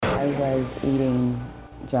was eating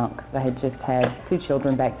junk. I had just had 2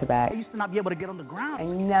 children back to back. I used to not be able to get on the ground. I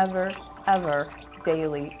never, ever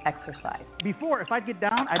daily exercise. Before, if I'd get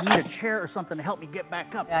down, I'd need a chair or something to help me get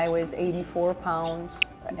back up. I was 84 pounds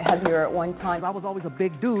heavier at one time. I was always a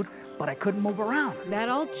big dude, but I couldn't move around. That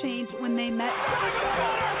all changed when they met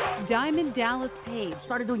Diamond Dallas Page. I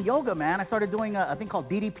started doing yoga, man. I started doing a thing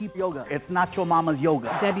called DDP yoga. It's not your mama's yoga.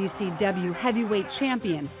 WCW heavyweight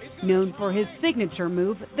champion, known for his signature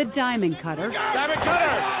move, the Diamond Cutter. Diamond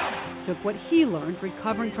Cutter! Took what he learned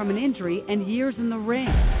recovering from an injury and years in the ring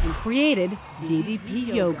and created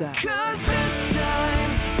DDP Yoga.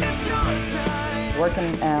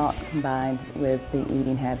 Working out combined with the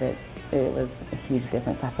eating habits, it was a huge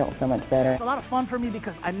difference. I felt so much better. It's a lot of fun for me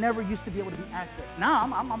because I never used to be able to be active. Now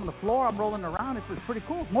I'm on the floor, I'm rolling around. It's pretty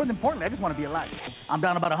cool. More than importantly, I just want to be alive. I'm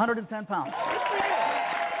down about 110 pounds.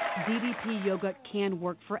 DDP Yoga can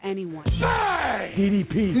work for anyone. Hey!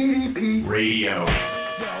 DDP Radio.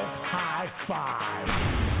 High five.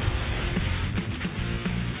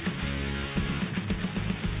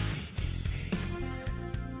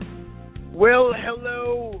 Well,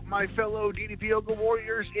 hello, my fellow DDP Yoga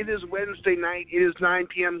Warriors. It is Wednesday night. It is 9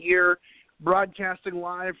 p.m. here, broadcasting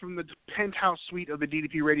live from the penthouse suite of the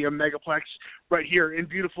DDP Radio Megaplex right here in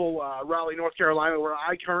beautiful Raleigh, North Carolina, where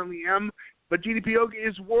I currently am. But DDP Yoga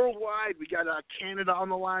is worldwide. We got Canada on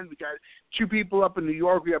the line. We got 2 people up in New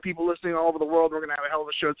York. We got people listening all over the world. We're going to have a hell of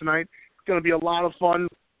a show tonight. It's going to be a lot of fun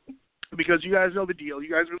because you guys know the deal. You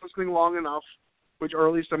guys have been listening long enough, which, or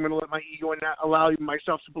at least I'm going to let my ego and allow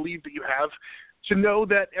myself to believe that you have, to know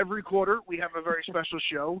that every quarter we have a very special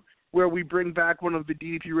show where we bring back one of the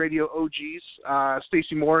DDP Radio OGs.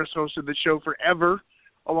 Stacey Morris hosted the show forever,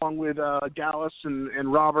 along with Dallas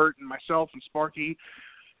and Robert and myself and Sparky.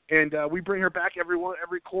 And we bring her back every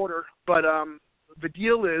quarter. But the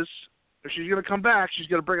deal is, if she's going to come back, she's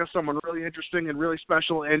going to bring us someone really interesting and really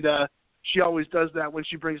special. And she always does that when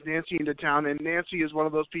she brings Nancy into town. And Nancy is one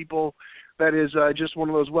of those people that is just one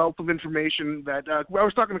of those wealth of information that I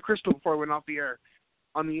was talking to Crystal before I went on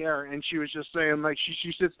the air, and she was just saying, like,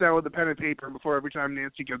 she sits down with a pen and paper before every time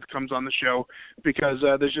Nancy comes on the show because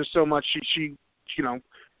there's just so much she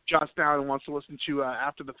jots down and wants to listen to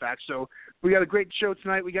after the fact. So we got a great show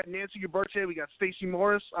tonight. We got Nancy Guberti, we got Stacey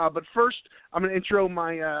Morris. But first, I'm going to intro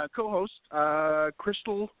my co-host,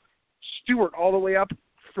 Crystal Stewart, all the way up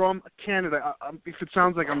from Canada. If it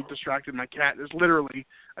sounds like I'm distracted, my cat is literally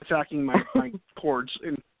attacking my cords.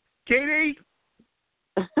 And Katie!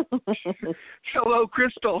 Hello,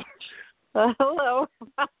 Crystal. Hello.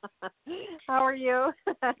 How are you?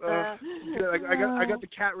 Good. I got the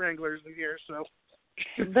cat wranglers in here, so.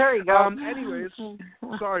 There you go. Anyways,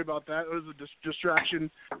 sorry about that. It was a distraction.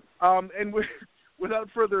 And without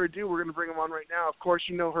further ado, we're going to bring him on right now. Of course,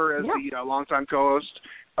 you know her as the longtime co-host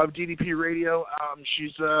of DDP Radio.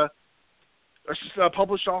 She's a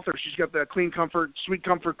published author. She's got the Clean Comfort, Sweet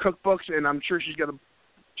Comfort cookbooks, and I'm sure she's got a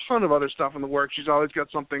ton of other stuff in the works. She's always got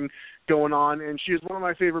something going on, and she is one of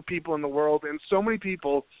my favorite people in the world. And so many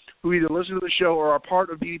people who either listen to the show or are part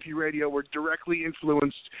of DDP Radio were directly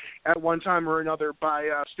influenced at one time or another by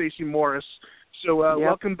Stacey Morris. So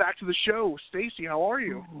welcome back to the show. Stacey, how are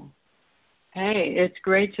you? Hey, it's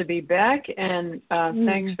great to be back, and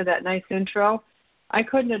thanks for that nice intro. I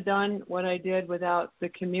couldn't have done what I did without the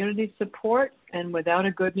community support and without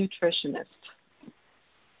a good nutritionist.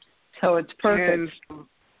 So it's perfect. And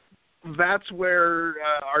that's where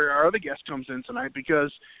our other guest comes in tonight,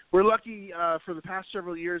 because we're lucky for the past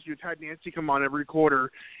several years we've had Nancy come on every quarter,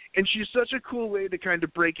 and she's such a cool way to kind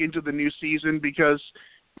of break into the new season, because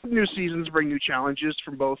new seasons bring new challenges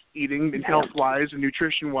from both eating and health-wise and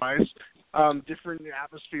nutrition-wise, different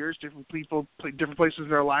atmospheres, different people, different places in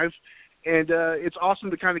their lives, and it's awesome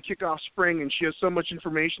to kind of kick off spring, and she has so much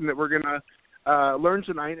information that we're going to learn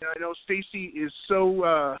tonight, and I know Stacey is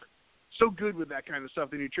so good with that kind of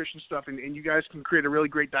stuff, the nutrition stuff, and you guys can create a really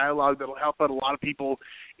great dialogue that'll help out a lot of people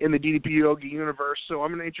in the DDP Yoga universe. So I'm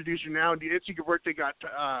going to introduce you now,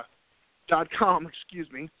 NancyGuberti.com,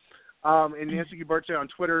 and Nancy Guberti on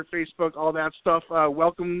Twitter, Facebook, all that stuff.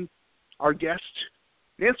 Welcome our guest.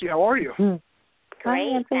 Nancy, how are you?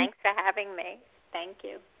 Great. Thanks for having me. Thank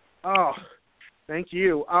you. Oh, thank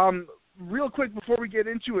you. Real quick before we get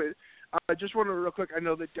into it, I just wanted to real quick, I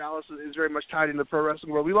know that Dallas is very much tied in the pro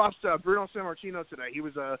wrestling world. We lost Bruno Sammartino today. He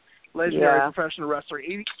was a legendary professional wrestler,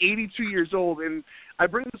 82 years old. And I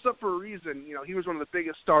bring this up for a reason. You know, he was one of the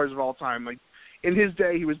biggest stars of all time. Like, in his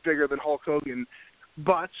day, he was bigger than Hulk Hogan.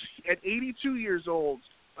 But at 82 years old,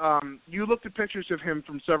 you looked at pictures of him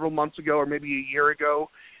from several months ago or maybe a year ago.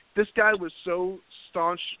 This guy was so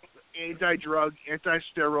staunch, anti-drug,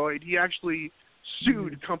 anti-steroid. He actually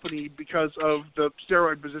sued company because of the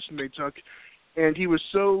steroid position they took. And he was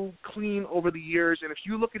so clean over the years. And if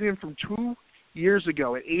you look at him from 2 years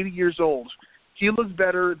ago at 80 years old, he looks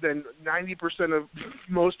better than 90% of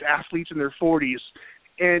most athletes in their 40s.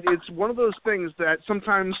 And it's one of those things that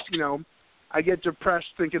sometimes, I get depressed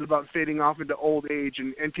thinking about fading off into old age.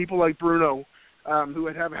 And people like Bruno, who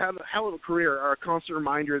have had a hell of a career, are a constant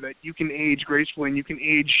reminder that you can age gracefully and you can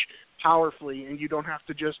age powerfully, and you don't have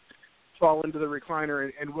to just fall into the recliner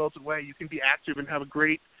and wilt away. You can be active and have a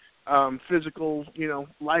great physical,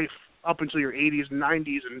 life up until your 80s and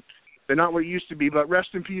 90s, and they're not what it used to be. But rest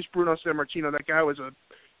in peace, Bruno Sammartino. That guy was a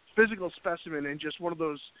physical specimen and just one of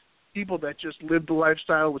those people that just lived the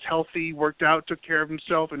lifestyle, was healthy, worked out, took care of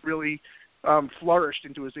himself, and really flourished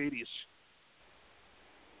into his 80s.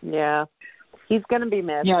 Yeah, he's going to be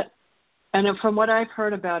missed. Yeah, and from what I've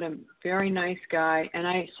heard about him, very nice guy. And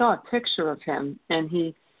I saw a picture of him, and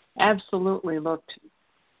he absolutely looked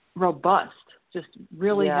robust, just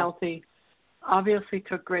really healthy. Obviously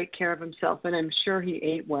took great care of himself, and I'm sure he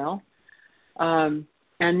ate well.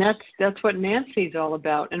 And that's what Nancy's all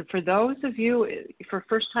about. And for those of you, for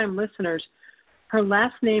first-time listeners, her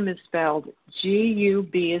last name is spelled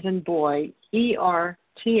G-U-B as in boy,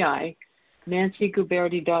 E-R-T-I,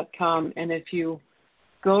 NancyGuberti.com. And if you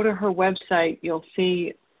go to her website, you'll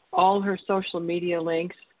see all her social media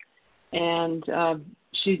links. And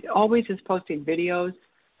she always is posting videos,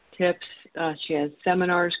 tips. She has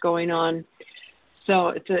seminars going on.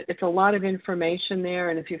 So it's a lot of information there.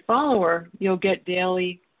 And if you follow her, you'll get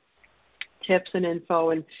daily tips and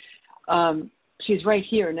info. And she's right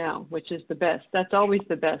here now, which is the best. That's always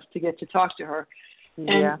the best, to get to talk to her.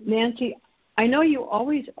 Yeah. And Nancy, I know you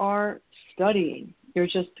always are studying. You're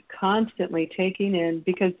just constantly taking in,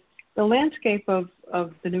 because the landscape of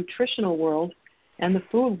the nutritional world and the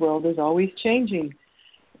food world is always changing.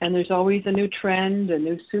 And there's always a new trend, a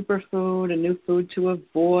new superfood, a new food to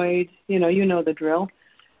avoid. You know the drill.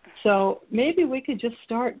 So maybe we could just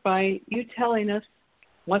start by you telling us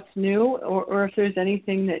what's new, or if there's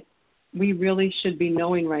anything that we really should be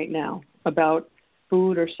knowing right now about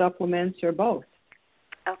food or supplements or both.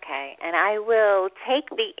 Okay, and I will take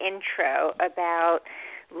the intro about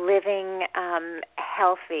living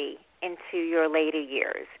healthy into your later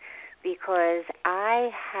years, because I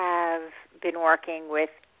have been working with,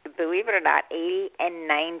 believe it or not, 80 and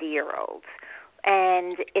 90-year-olds.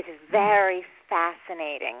 And it's very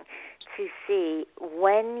fascinating to see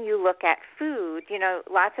when you look at food.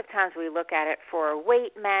 Lots of times we look at it for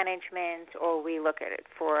weight management, or we look at it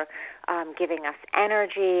for giving us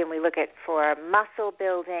energy, and we look at it for muscle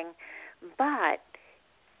building. But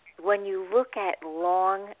when you look at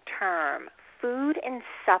long-term, food and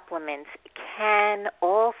supplements can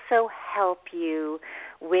also help you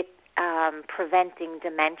with preventing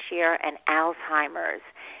dementia and Alzheimer's.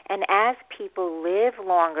 And as people live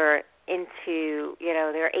longer into,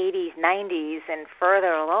 their 80s, 90s, and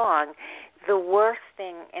further along, the worst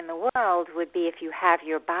thing in the world would be if you have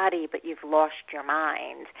your body but you've lost your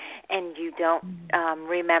mind and you don't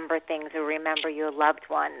remember things or remember your loved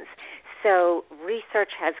ones. So research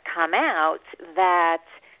has come out that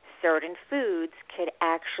certain foods could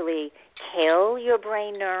actually kill your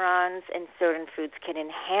brain neurons, and certain foods can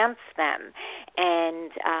enhance them,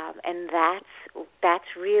 and that's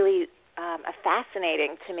really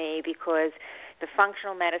fascinating to me, because the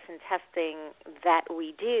functional medicine testing that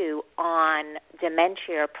we do on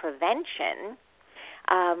dementia prevention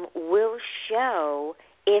will show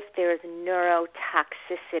if there's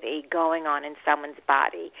neurotoxicity going on in someone's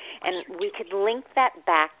body. And we could link that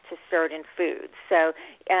back to certain foods. So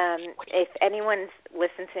if anyone's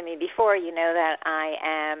listened to me before, you know that I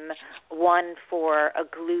am one for a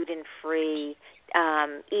gluten-free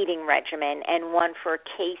eating regimen, and one for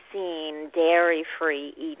casein,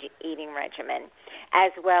 dairy-free eating regimen,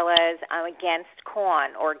 as well as I'm against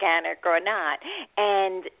corn, organic or not.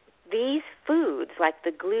 And these foods, like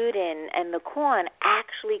the gluten and the corn,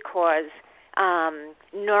 actually cause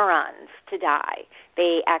neurons to die.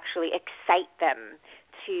 They actually excite them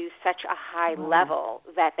to such a high level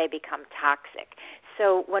that they become toxic.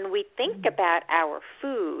 So when we think about our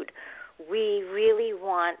food, we really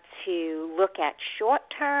want to look at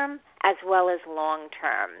short-term as well as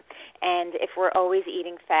long-term. And if we're always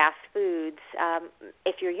eating fast foods,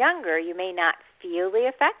 if you're younger, you may not feel the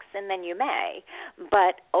effects, and then you may.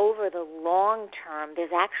 But over the long term,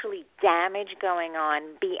 there's actually damage going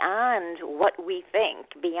on beyond what we think,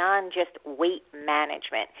 beyond just weight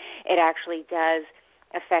management. It actually does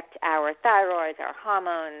affect our thyroids, our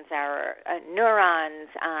hormones, our neurons,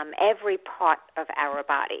 every part of our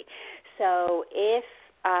body. So if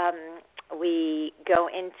we go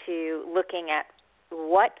into looking at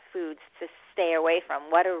what foods to stay away from,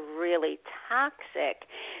 what are really toxic.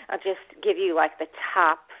 I'll just give you like the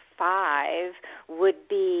top 5 would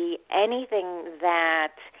be anything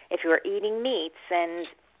that, if you're eating meats, and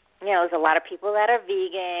there's a lot of people that are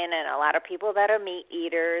vegan and a lot of people that are meat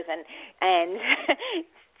eaters, and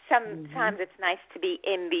sometimes it's nice to be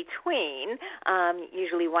in between.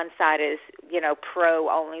 Usually one side is, pro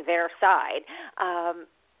only their side.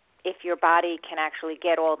 If your body can actually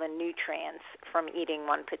get all the nutrients from eating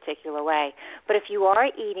one particular way. But if you are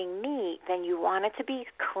eating meat, then you want it to be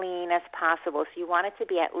clean as possible. So you want it to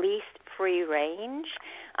be at least free range,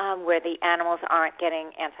 where the animals aren't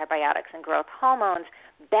getting antibiotics and growth hormones.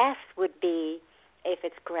 Best would be if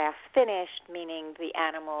it's grass-finished, meaning the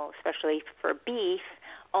animal, especially for beef,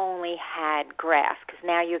 only had grass, because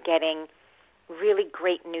now you're getting really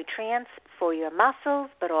great nutrients for your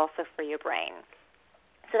muscles, but also for your brain.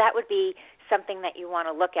 So that would be something that you want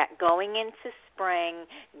to look at going into spring,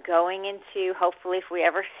 going into, hopefully, if we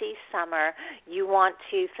ever see summer, you want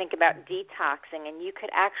to think about detoxing, and you could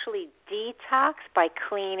actually detox by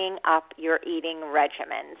cleaning up your eating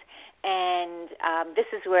regimen. And this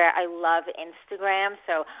is where I love Instagram.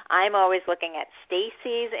 So I'm always looking at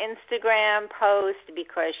Stacey's Instagram post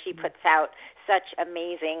because she puts out such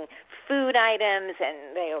amazing food items,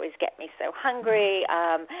 and they always get me so hungry.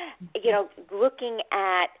 Looking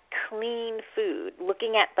at clean food,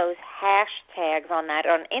 looking at those hashtags on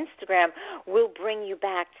Instagram will bring you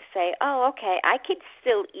back to say, oh, okay, I could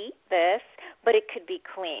still eat this, but it could be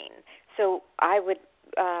clean. So I would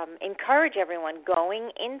encourage everyone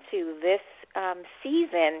going into this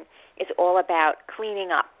season is all about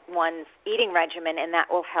cleaning up one's eating regimen, and that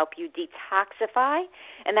will help you detoxify,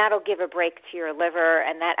 and that'll give a break to your liver,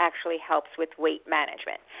 and that actually helps with weight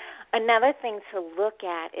management. Another thing to look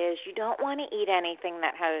at is you don't want to eat anything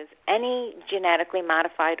that has any genetically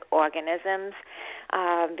modified organisms,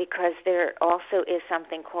 because there also is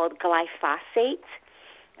something called glyphosate,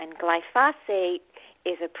 and glyphosate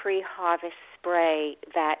is a pre-harvest spray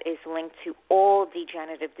that is linked to all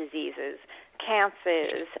degenerative diseases,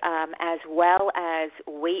 cancers, as well as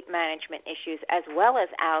weight management issues, as well as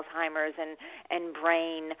Alzheimer's and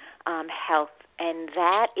brain health. And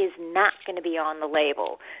that is not going to be on the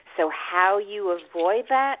label. So how you avoid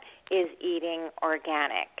that is eating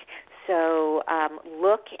organic. So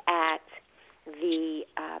look at the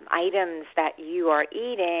items that you are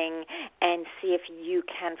eating and see if you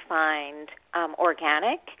can find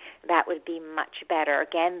organic. That would be much better.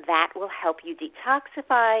 Again, that will help you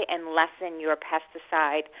detoxify and lessen your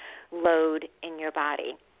pesticide load in your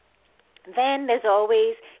body. Then there's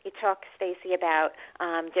always, you talk, Stacey, about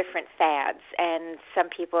different fads, and some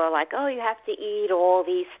people are like, oh, you have to eat all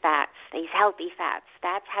these fats, these healthy fats.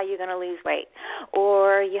 That's how you're going to lose weight.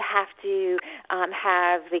 Or you have to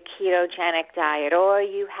have the ketogenic diet, or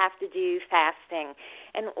you have to do fasting.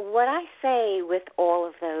 And what I say with all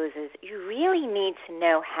of those is you really need to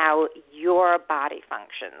know how your body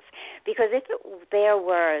functions, because if there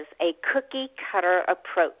was a cookie-cutter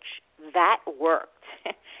approach that worked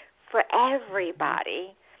for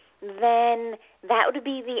everybody, then that would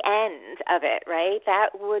be the end of it, right?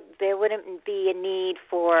 There wouldn't be a need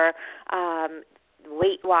for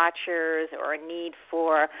Weight Watchers, or a need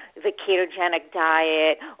for the ketogenic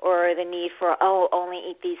diet, or the need for, only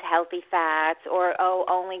eat these healthy fats, or,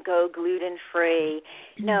 only go gluten-free.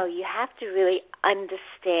 No, you have to really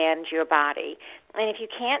understand your body. And if you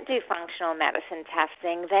can't do functional medicine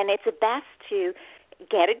testing, then it's best to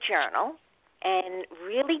get a journal and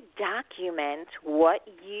really document what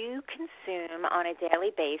you consume on a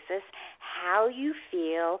daily basis, how you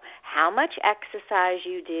feel, how much exercise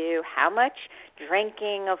you do, how much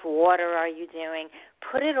drinking of water are you doing.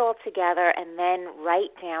 Put it all together and then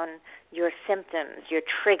write down your symptoms, your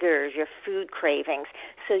triggers, your food cravings,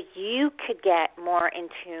 so you could get more in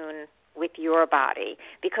tune with your body,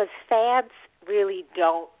 because fads really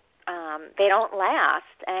don't last,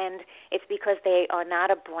 and it's because they are not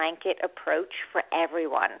a blanket approach for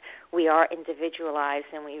everyone. We are individualized,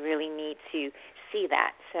 and we really need to see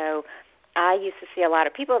that. So I used to see a lot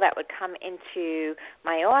of people that would come into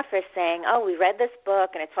my office saying, we read this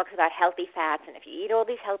book, and it talks about healthy fats, and if you eat all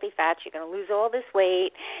these healthy fats, you're going to lose all this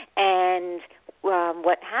weight. And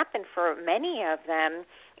what happened for many of them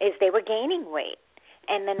is they were gaining weight.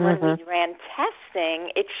 And then when we ran testing,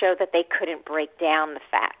 it showed that they couldn't break down the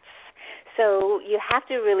fats. So you have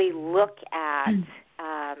to really look at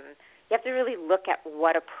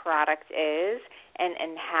what a product is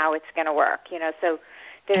and how it's going to work. So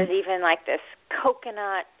there's even like this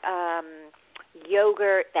coconut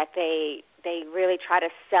yogurt that they they really try to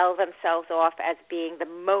sell themselves off as being the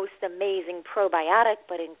most amazing probiotic,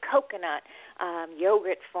 but in coconut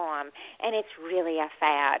yogurt form. And it's really a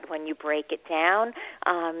fad when you break it down.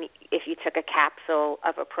 If you took a capsule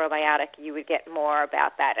of a probiotic, you would get more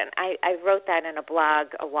about that. And I wrote that in a blog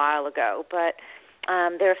a while ago. But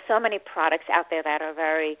there are so many products out there that are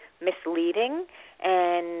very misleading.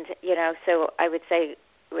 And, so I would say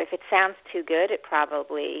if it sounds too good, it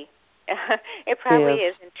probably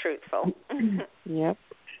isn't truthful. Yep.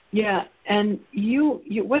 Yeah, and you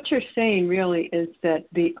what you're saying really is that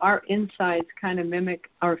our insides kind of mimic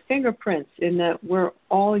our fingerprints in that we're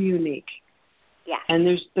all unique. Yeah. And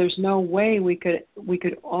there's no way we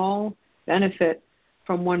could all benefit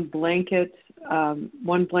from one blanket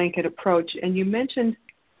approach. And you mentioned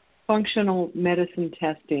functional medicine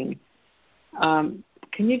testing.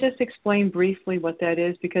 Can you just explain briefly what that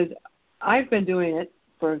is? Because I've been doing it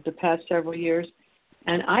for the past several years,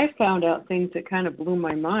 and I found out things that kind of blew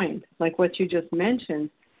my mind, like what you just mentioned,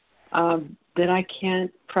 that I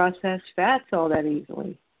can't process fats all that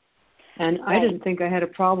easily. And I didn't think I had a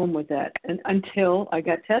problem with that until I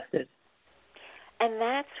got tested. And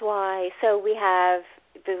that's why, so we have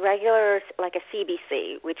the regular, like a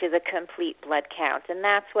CBC, which is a complete blood count, and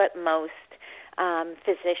that's what most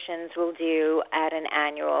physicians will do at an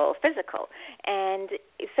annual physical. And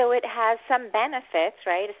so it has some benefits,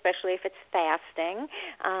 right, especially if it's fasting.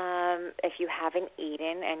 If you haven't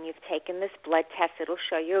eaten and you've taken this blood test, it'll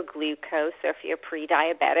show your glucose, or if you're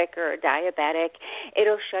pre-diabetic or diabetic,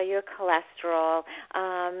 it'll show your cholesterol.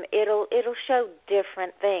 It'll show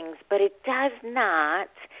different things, but it does not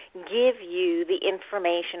give you the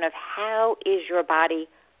information of how is your body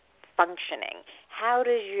functioning. How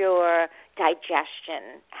does your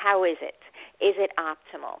digestion, how is it? Is it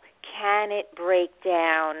optimal? Can it break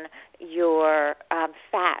down your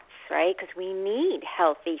fats, right? Because we need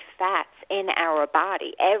healthy fats in our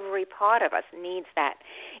body. Every part of us needs that.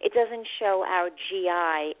 It doesn't show our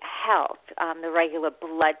GI health, the regular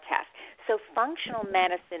blood test. So functional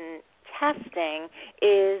medicine testing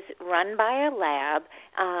is run by a lab.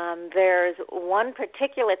 There's one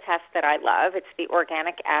particular test that I love. It's the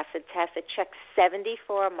organic acid test. It checks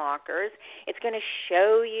 74 markers. It's going to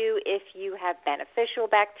show you if you have beneficial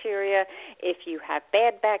bacteria, if you have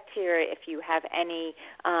bad bacteria, if you have any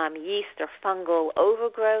yeast or fungal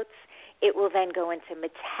overgrowths. It will then go into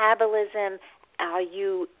metabolism. Are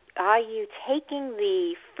you taking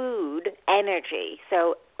the food energy?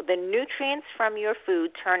 So the nutrients from your food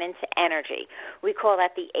turn into energy. We call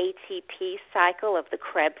that the ATP cycle of the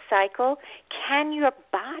Krebs cycle. Can your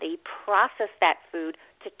body process that food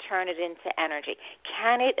to turn it into energy?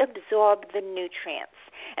 Can it absorb the nutrients?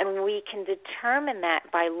 And we can determine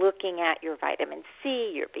that by looking at your vitamin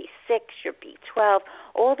C, your B6, your B12,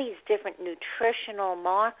 all these different nutritional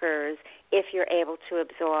markers if you're able to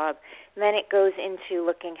absorb. And then it goes into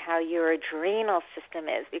looking how your adrenal system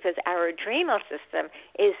is, because our adrenal system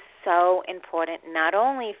is so important not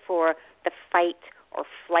only for the fight or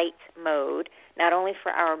flight mode, not only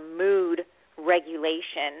for our mood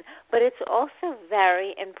regulation, but it's also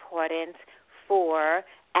very important for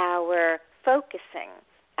our focusing,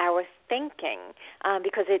 our thinking,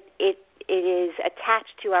 because it is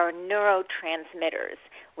attached to our neurotransmitters,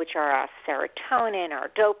 which are our serotonin, our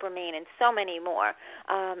dopamine, and so many more.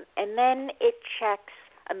 And then it checks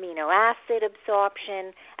amino acid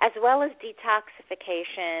absorption, as well as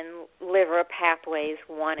detoxification, liver pathways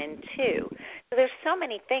 1 and 2. So there's so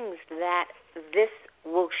many things that this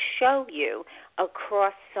will show you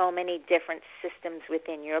across so many different systems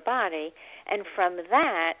within your body. And from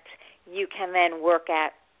that, you can then work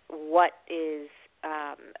at what is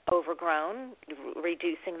overgrown,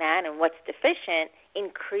 reducing that, and what's deficient,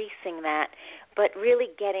 increasing that, but really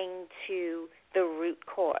getting to the root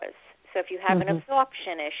cause. So if you have an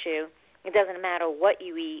absorption issue, it doesn't matter what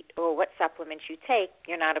you eat or what supplements you take,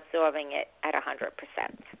 you're not absorbing it at 100%.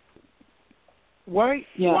 Why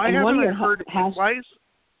haven't I heard? Why is?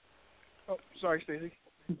 Oh, sorry, Stacey.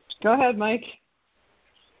 Go ahead, Mike.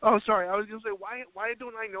 Oh, sorry. I was going to say, why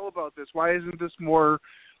don't I know about this? Why isn't this more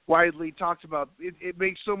widely talked about? It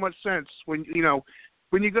makes so much sense when you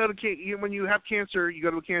have cancer, you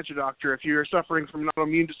go to a cancer doctor. If you're suffering from an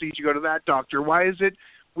autoimmune disease, you go to that doctor. Why is it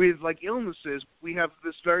with illnesses we have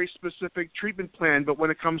this very specific treatment plan, but when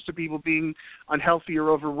it comes to people being unhealthy or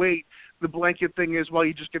overweight, the blanket thing is, well,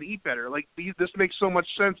 you just got to eat better. This makes so much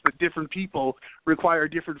sense that different people require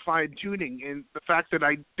different fine-tuning, and the fact that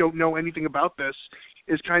I don't know anything about this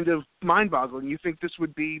is kind of mind-boggling. You think this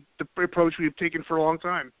would be the approach we've taken for a long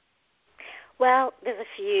time? Well, there's a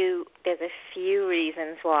few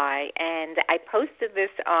reasons why, and I posted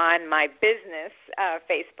this on my business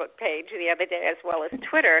Facebook page the other day as well as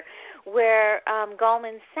Twitter, where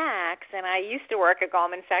Goldman Sachs, and I used to work at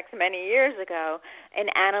Goldman Sachs many years ago, an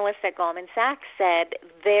analyst at Goldman Sachs said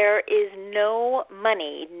there is no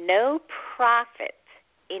money, no profit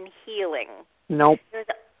in healing. Nope. There's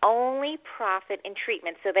only profit in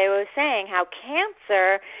treatment. So they were saying how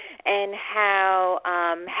cancer and how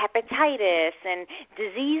hepatitis and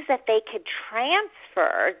disease that they could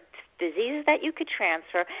transfer, diseases that you could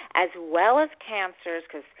transfer, as well as cancers,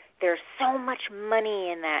 because there's so much money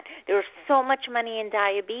in that. There's so much money in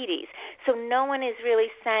diabetes. So no one is really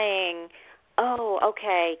saying, oh,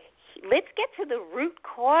 okay, let's get to the root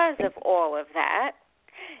cause of all of that.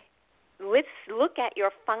 Let's look at your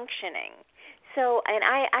functioning. So, and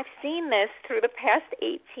I've seen this through the past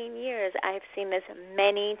 18 years. I've seen this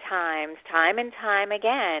many times, time and time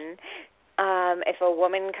again. If a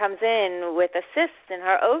woman comes in with a cyst in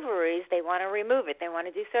her ovaries, they want to remove it. They want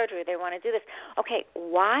to do surgery. They want to do this. Okay,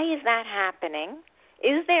 why is that happening?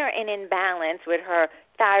 Is there an imbalance with her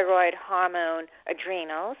thyroid, hormone,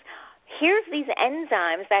 adrenals? Here's these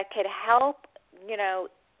enzymes that could help,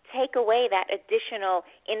 take away that additional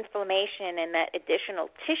inflammation and that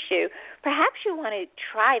additional tissue. Perhaps you want to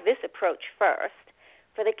try this approach first.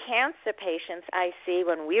 For the cancer patients I see,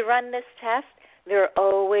 when we run this test, they're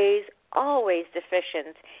always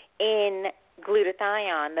deficient in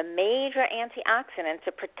glutathione, the major antioxidant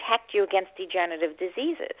to protect you against degenerative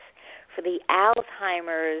diseases. For the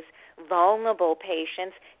Alzheimer's vulnerable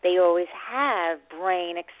patients, they always have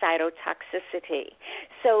brain excitotoxicity.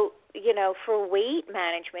 So, for weight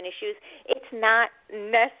management issues, it's not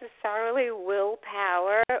necessarily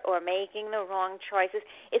willpower or making the wrong choices.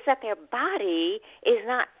 It's that their body is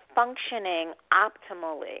not functioning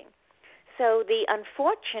optimally. So the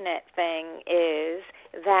unfortunate thing is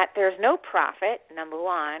that there's no profit, number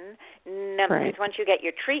one. Right. Once you get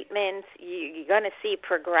your treatments, you're going to see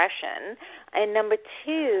progression. And number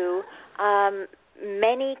two,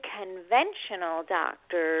 many conventional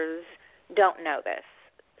doctors don't know this.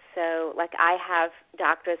 So, like, I have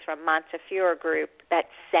doctors from Montefiore Group that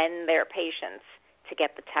send their patients to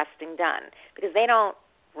get the testing done because they don't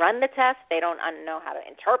run the test. They don't know how to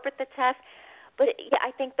interpret the test. But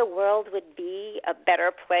I think the world would be a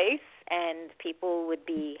better place and people would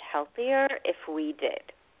be healthier if we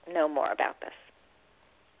did know more about this.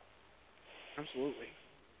 Absolutely.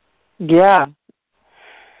 Yeah.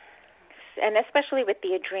 And especially with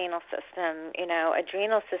the adrenal system,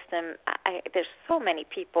 there's so many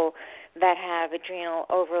people that have adrenal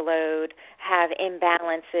overload, have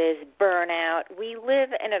imbalances, burnout. We live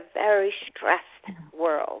in a very stressed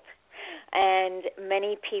world. And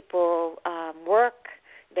many people work,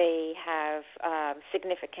 they have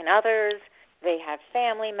significant others, they have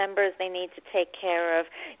family members they need to take care of.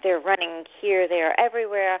 They're running here, there,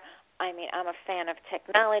 everywhere. I mean, I'm a fan of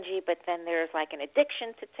technology, but then there's like an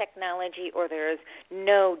addiction to technology or there's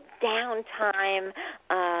no downtime.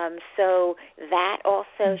 So that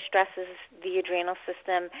also stresses the adrenal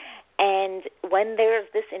system. And when there's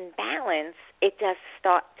this imbalance, it does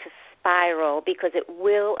start to spiral because it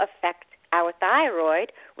will affect our thyroid,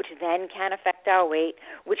 which then can affect our weight,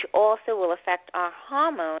 which also will affect our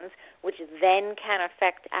hormones, which then can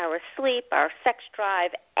affect our sleep, our sex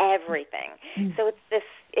drive, everything. Mm. So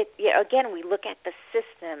again, we look at the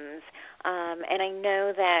systems, and I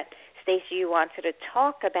know that, Stacey, you wanted to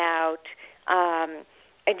talk about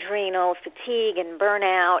adrenal fatigue and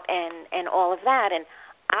burnout and all of that, and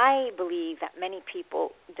I believe that many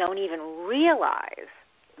people don't even realize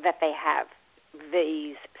that they have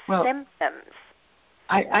these symptoms.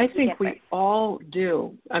 I think we all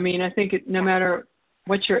do. I mean, I think no matter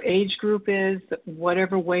what your age group is,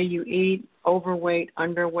 whatever way you eat, overweight,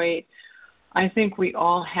 underweight, I think we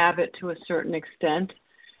all have it to a certain extent,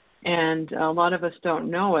 and a lot of us don't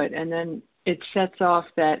know it. And then it sets off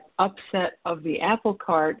that upset of the apple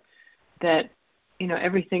cart that,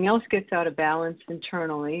 everything else gets out of balance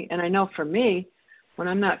internally. And I know for me, when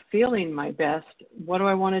I'm not feeling my best, what do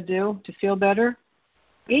I want to do to feel better?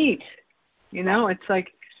 Eat. It's like,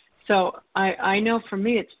 so I know for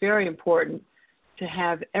me it's very important to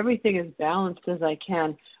have everything as balanced as I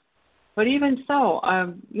can. But even so,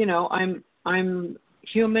 I'm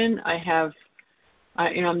human.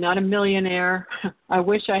 I'm not a millionaire. I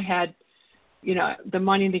wish I had, the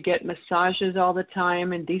money to get massages all the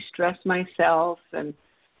time and de-stress myself and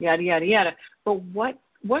yada, yada, yada. But what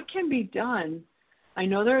can be done? I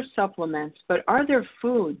know there are supplements, but are there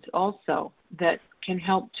foods also that can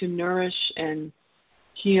help to nourish and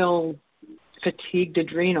heal fatigued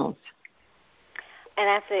adrenals?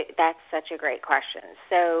 And that's such a great question.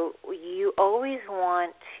 So you always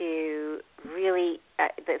want to really,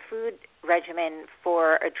 the food regimen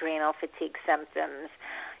for adrenal fatigue symptoms,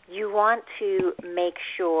 you want to make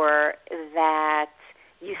sure that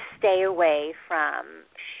you stay away from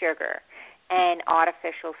sugar and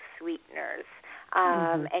artificial sweeteners.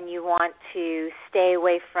 And you want to stay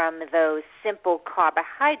away from those simple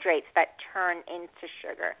carbohydrates that turn into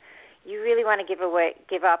sugar. You really want to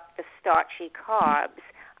give up the starchy carbs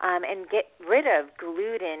and get rid of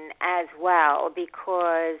gluten as well,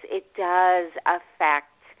 because it does affect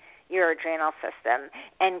your adrenal system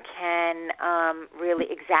and can really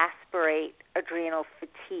exacerbate adrenal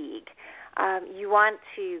fatigue. You want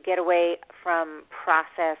to get away from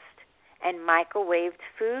processed and microwaved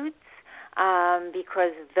foods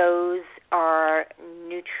because those are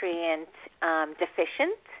nutrient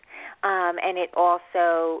deficient. And it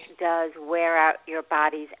also does wear out your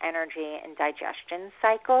body's energy and digestion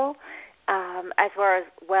cycle, as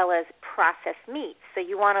well as processed meats. So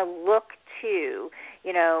you want to look to,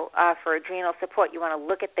 for adrenal support, you want to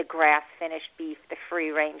look at the grass-finished beef, the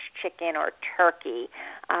free-range chicken or turkey.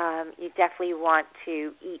 You definitely want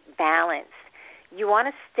to eat balanced. You want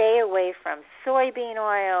to stay away from soybean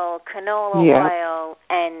oil, canola oil,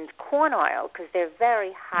 and corn oil because they're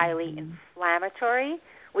very highly inflammatory,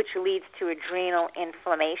 which leads to adrenal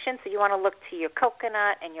inflammation. So you want to look to your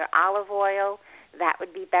coconut and your olive oil. That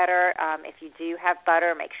would be better. If you do have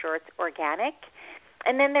butter, make sure it's organic.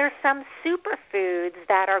 And then there's some superfoods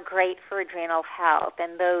that are great for adrenal health,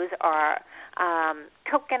 and those are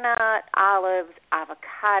coconut, olives,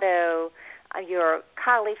 avocado, your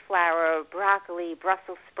cauliflower, broccoli,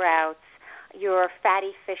 Brussels sprouts, your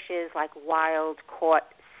fatty fishes like wild-caught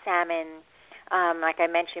salmon, like I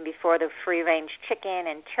mentioned before, the free-range chicken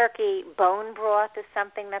and turkey. Bone broth is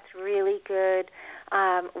something that's really good.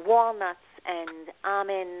 Walnuts and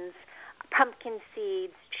almonds, pumpkin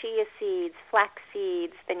seeds, chia seeds, flax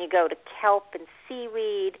seeds. Then you go to kelp and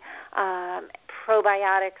seaweed.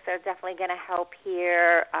 Probiotics are definitely going to help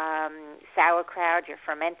here. Sauerkraut, your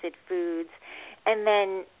fermented foods. And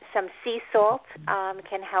then some sea salt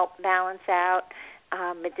can help balance out.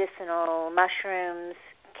 Medicinal mushrooms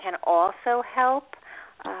can also help.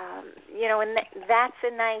 And that's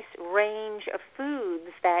a nice range of foods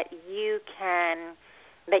that you can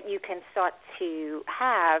start to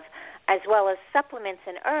have, as well as supplements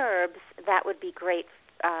and herbs that would be great,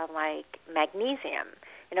 like magnesium.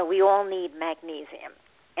 We all need magnesium,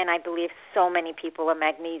 and I believe so many people are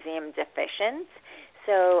magnesium deficient.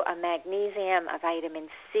 So a magnesium, a vitamin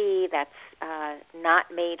C that's not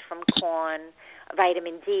made from corn,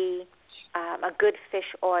 vitamin D, a good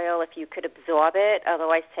fish oil if you could absorb it,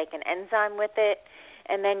 otherwise take an enzyme with it.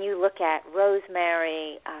 And then you look at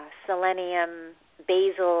rosemary, selenium,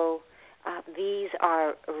 basil. These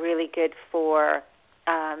are really good for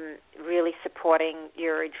really supporting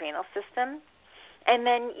your adrenal system. And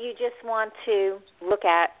then you just want to look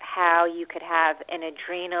at how you could have an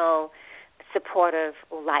adrenal supportive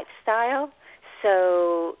lifestyle.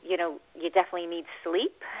 So, you definitely need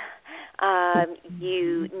sleep.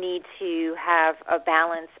 You need to have a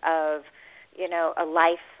balance of, a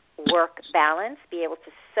life-work balance, be able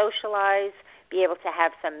to socialize, be able to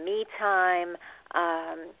have some me time.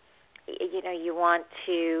 You want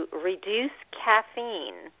to reduce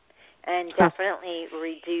caffeine and definitely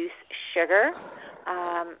reduce sugar.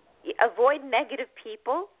 Avoid negative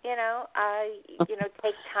people,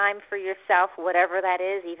 take time for yourself, whatever that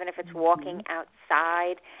is, even if it's walking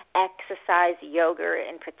outside. Exercise, yoga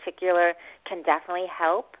in particular, can definitely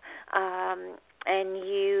help. And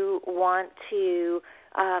you want to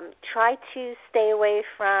try to stay away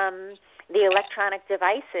from the electronic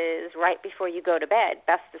devices right before you go to bed.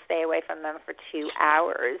 Best to stay away from them for 2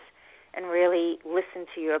 hours and really listen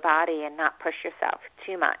to your body and not push yourself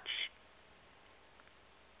too much.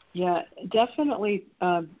 Yeah, definitely.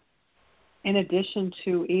 In addition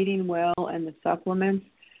to eating well and the supplements,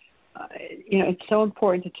 it's so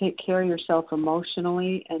important to take care of yourself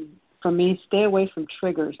emotionally. And for me, stay away from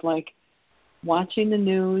triggers like watching the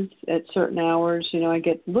news at certain hours. I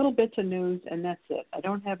get little bits of news, and that's it. I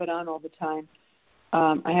don't have it on all the time.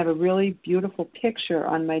 I have a really beautiful picture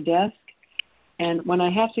on my desk, and when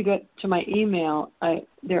I have to get to my email,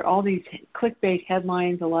 there are all these clickbait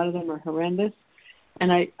headlines. A lot of them are horrendous.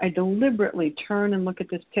 And I deliberately turn and look at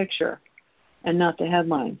this picture and not the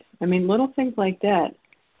headlines. I mean, little things like that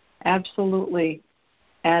absolutely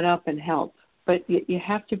add up and help. But you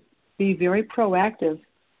have to be very proactive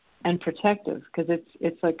and protective because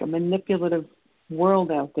it's like a manipulative world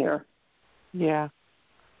out there. Yeah.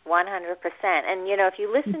 100%. And, if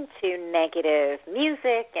you listen to negative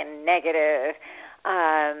music and negative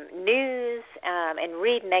news and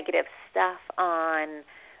read negative stuff on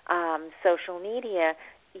social media,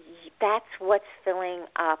 that's what's filling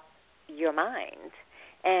up your mind.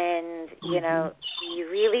 And, you know, you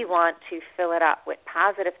really want to fill it up with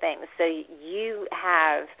positive things. So you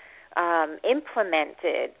have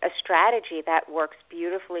implemented a strategy that works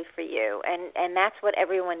beautifully for you. And that's what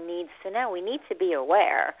everyone needs to know. We need to be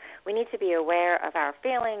aware. We need to be aware of our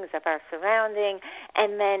feelings, of our surrounding,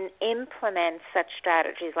 and then implement such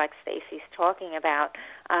strategies like Stacey's talking about.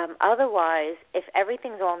 Otherwise, if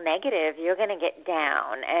everything's all negative, you're going to get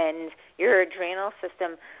down, and your adrenal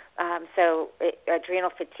system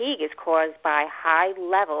adrenal fatigue is caused by high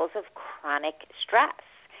levels of chronic stress.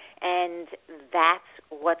 And that's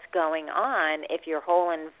what's going on if your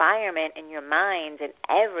whole environment and your mind and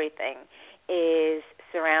everything is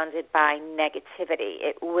surrounded by negativity.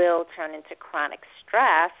 It will turn into chronic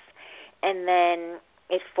stress, and then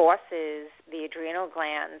it forces the adrenal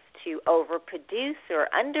glands to overproduce or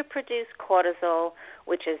underproduce cortisol,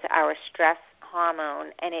 which is our stress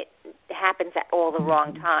hormone, and it happens at all the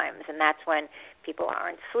wrong times, and that's when people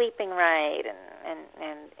aren't sleeping right, and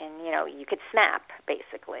you know, you could snap,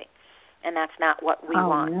 basically, and that's not what we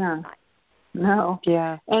want. Yeah. No.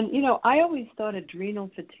 Yeah. And, you know, I always thought adrenal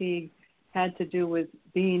fatigue had to do with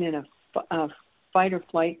being in a fight or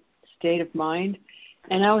flight state of mind,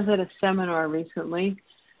 and I was at a seminar recently,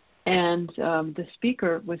 and the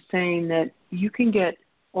speaker was saying that you can get,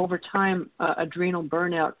 over time, adrenal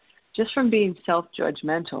burnout just from being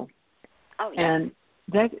self-judgmental. Oh, yeah. And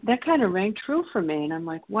that kind of rang true for me. And I'm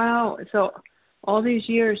like, wow. So all these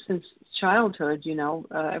years since childhood, you know,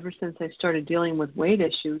 ever since I started dealing with weight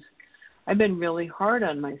issues, I've been really hard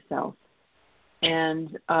on myself.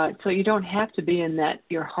 And so you don't have to be in that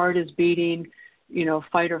your heart is beating, you know,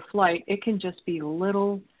 fight or flight. It can just be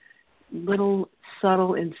little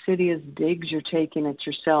subtle, insidious digs you're taking at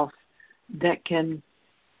yourself that can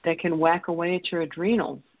whack away at your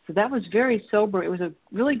adrenals. So that was very sober. It was a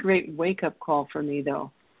really great wake-up call for me,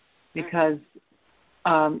 though, because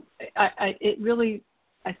it really,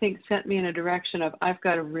 I think, sent me in a direction of I've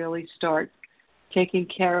got to really start taking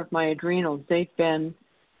care of my adrenals. They've been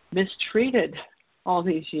mistreated all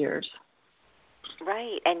these years.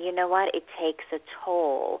 Right, and you know what? It takes a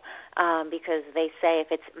toll because they say if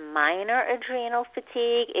it's minor adrenal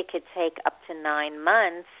fatigue, it could take up to 9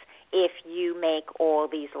 months if you make all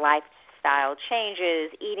these lifestyle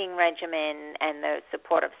changes, eating regimen, and the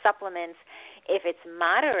supportive supplements. If it's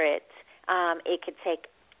moderate, it could take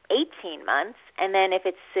 18 months, and then if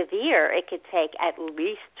it's severe, it could take at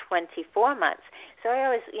least 24 months. So I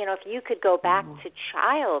always, you know, if you could go back to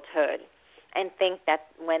childhood and think that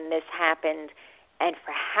when this happened and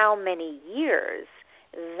for how many years,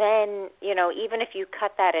 then, you know, even if you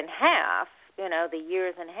cut that in half, you know, the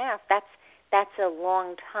years in half, that's a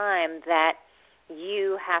long time that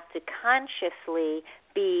you have to consciously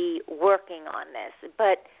be working on this.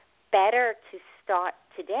 But better to start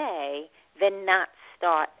today than not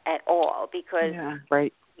start at all, because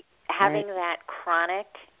having that chronic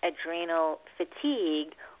adrenal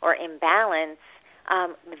fatigue or imbalance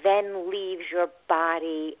then leaves your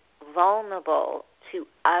body vulnerable to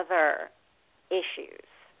other issues,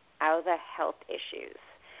 other health issues,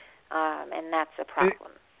 and that's a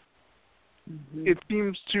problem. It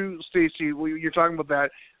seems to, Stacey, when you're talking about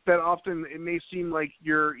that often it may seem like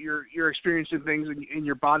you're experiencing things and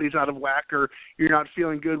your body's out of whack or you're not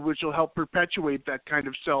feeling good, which will help perpetuate that kind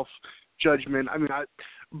of self-judgment. I mean,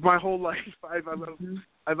 my whole life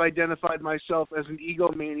I've identified myself as an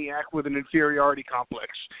egomaniac with an inferiority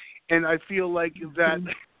complex, and I feel like that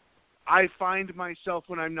I find myself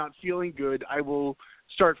when I'm not feeling good, I will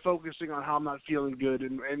start focusing on how I'm not feeling good,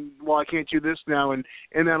 and well, I can't do this now, and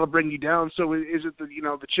that'll bring you down. So is it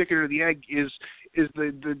the chicken or the egg? Is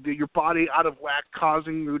the your body out of whack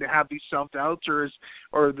causing you to have these self-doubts, or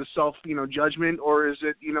the self judgment, or is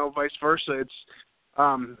it vice versa? It's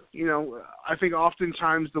I think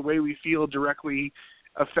oftentimes the way we feel directly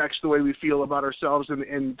affects the way we feel about ourselves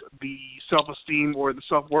and the self-esteem or the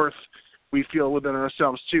self-worth we feel within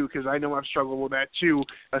ourselves too, because I know I've struggled with that too,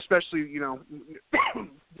 especially,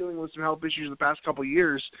 dealing with some health issues the past couple of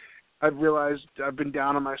years. I've realized I've been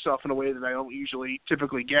down on myself in a way that I don't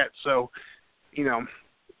typically get. So,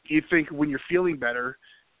 you think when you're feeling better,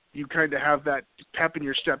 you kind of have that pep in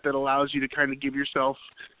your step that allows you to kind of give yourself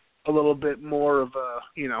a little bit more of a,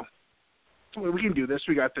 we can do this,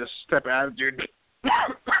 we got this type of attitude.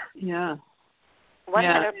 Yeah.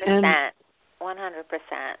 100%. 100%.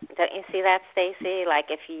 Don't you see that, Stacey? Like,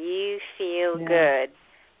 if you feel good,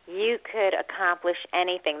 you could accomplish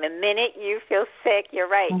anything. The minute you feel sick, you're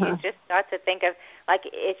right, you just start to think of, like,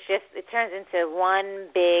 it turns into one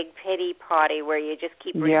big pity party where you just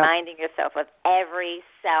keep reminding yourself of every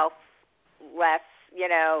selfless,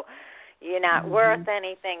 you're not worth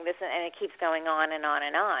anything, and it keeps going on and on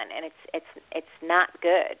and on, and it's not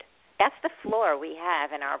good. That's the flaw we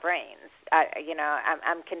have in our brains.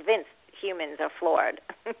 I'm convinced humans are flawed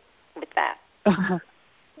with that.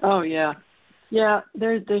 Oh, yeah. Yeah,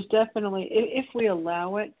 there's definitely, if we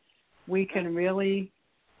allow it, we can really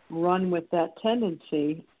run with that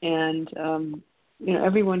tendency. And,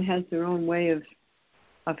 everyone has their own way of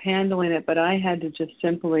handling it. But I had to just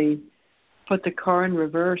simply put the car in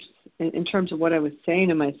reverse in terms of what I was saying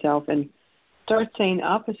to myself and start saying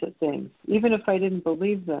opposite things, even if I didn't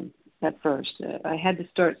believe them at first. I had to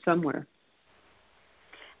start somewhere.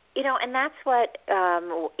 And that's what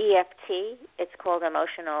EFT, it's called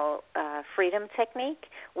Emotional Freedom Technique,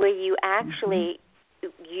 where you actually,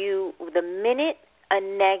 the minute a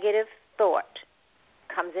negative thought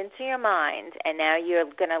comes into your mind and now you're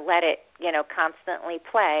going to let it, constantly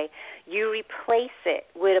play, you replace it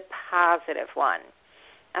with a positive one.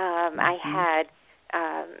 I had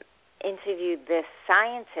interviewed this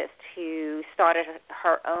scientist who started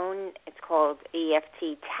her own, it's called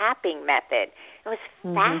EFT tapping method. It was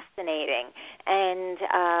fascinating. And,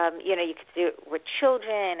 you could do it with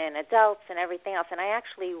children and adults and everything else. And I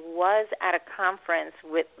actually was at a conference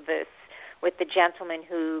with the gentleman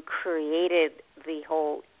who created the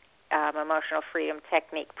whole Emotional Freedom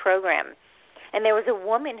Technique program. And there was a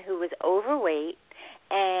woman who was overweight,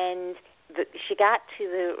 and she got to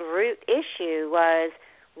the root issue was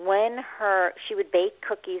when she would bake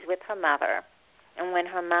cookies with her mother, and when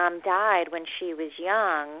her mom died when she was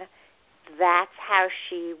young, that's how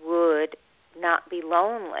she would not be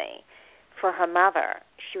lonely. For her mother,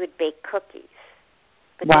 she would bake cookies,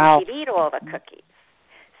 but then she'd eat all the cookies.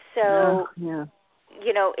 So,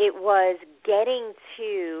 it was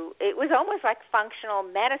it was almost like functional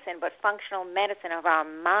medicine, but functional medicine of our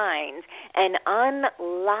minds and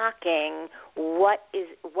unlocking what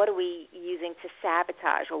are we using to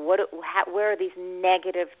sabotage, or where are these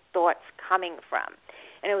negative thoughts coming from.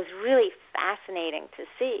 And it was really fascinating to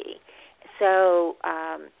see. So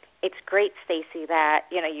it's great, Stacey, that,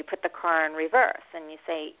 you put the car in reverse and you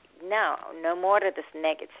say, no more to this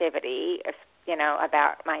negativity,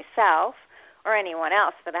 about myself or anyone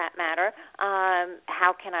else for that matter.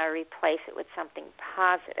 How can I replace it with something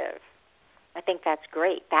positive? I think that's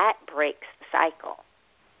great. That breaks the cycle.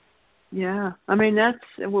 Yeah. I mean, that's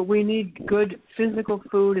what we need, good physical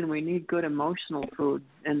food, and we need good emotional food.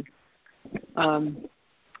 And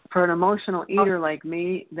for an emotional eater like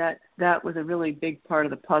me, that was a really big part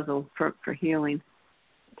of the puzzle for healing.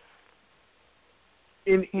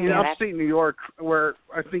 In upstate New York, where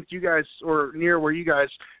I think you guys, or near where you guys,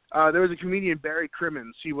 there was a comedian, Barry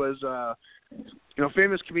Crimmins. He was,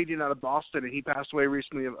 famous comedian out of Boston, and he passed away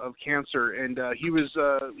recently of cancer. And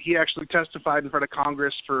he actually testified in front of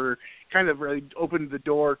Congress for kind of really opened the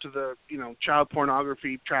door to the, child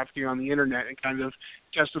pornography trafficking on the internet, and kind of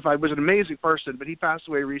testified. Was an amazing person, but he passed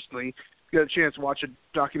away recently. If you got a chance to watch a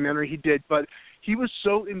documentary, he did. But he was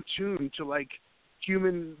so in tune to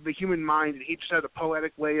the human mind, and he just had a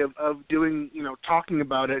poetic way of doing, talking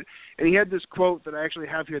about it. And he had this quote that I actually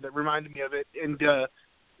have here that reminded me of it, and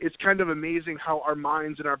it's kind of amazing how our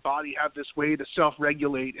minds and our body have this way to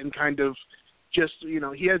self-regulate and kind of just,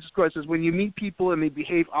 he has this quote that says, when you meet people and they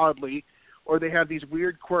behave oddly, or they have these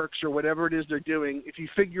weird quirks or whatever it is they're doing, if you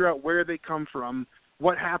figure out where they come from,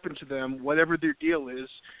 what happened to them, whatever their deal is,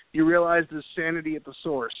 you realize there's sanity at the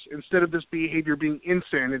source. Instead of this behavior being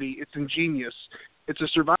insanity, it's ingenious. It's a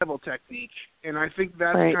survival technique. And I think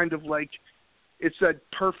that's kind of it's that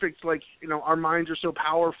perfect, our minds are so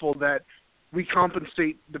powerful that we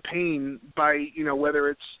compensate the pain by, whether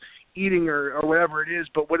it's eating or whatever it is,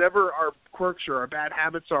 but whatever our quirks or our bad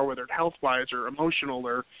habits are, whether it's health-wise or emotional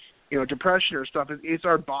or, depression or stuff, it's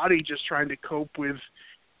our body just trying to cope with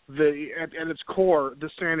at its core, the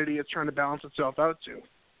sanity it's trying to balance itself out to.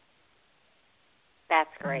 That's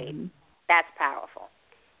great. That's powerful.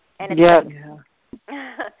 And it's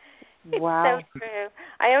Wow. so true.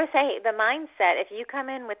 I always say the mindset, if you come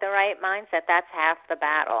in with the right mindset, that's half the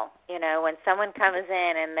battle. When someone comes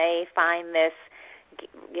in and they find this,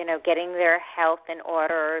 getting their health in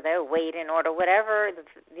order, their weight in order, whatever,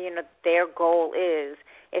 their goal is,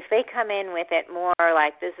 if they come in with it more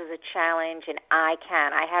like this is a challenge and I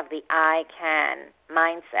have the I can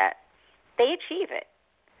mindset, they achieve it.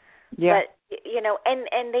 Yeah. But,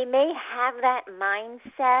 and they may have that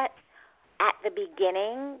mindset at the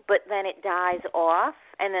beginning, but then it dies off,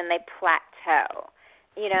 and then they plateau.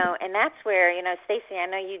 And that's where, Stacey, I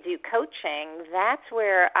know you do coaching. That's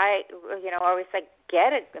where I, always say,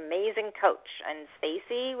 get an amazing coach, and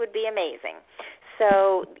Stacey would be amazing.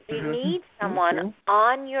 So you need someone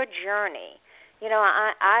on your journey.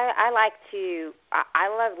 I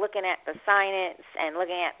love looking at the science and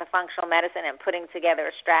looking at the functional medicine and putting together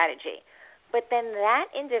a strategy. But then that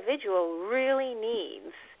individual really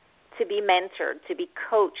needs to be mentored, to be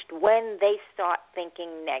coached when they start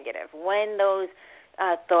thinking negative, when those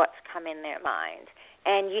thoughts come in their mind.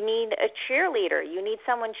 And you need a cheerleader. You need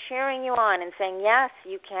someone cheering you on and saying, yes,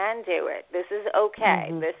 you can do it. This is okay.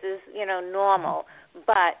 This is, normal.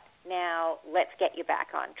 But now let's get you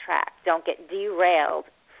back on track. Don't get derailed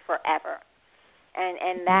forever.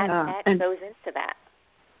 And that goes into that.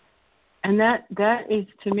 And that is,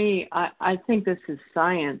 to me, I think this is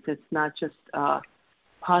science. It's not just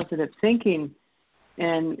positive thinking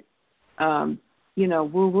and,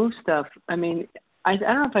 woo-woo stuff. I mean, I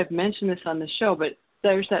don't know if I've mentioned this on the show, but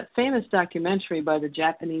there's that famous documentary by the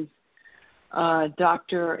Japanese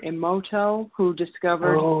Dr. Emoto, who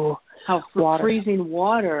discovered how freezing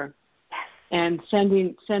water and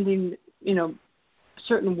sending certain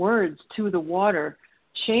words to the water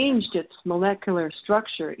changed its molecular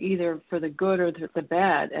structure, either for the good or the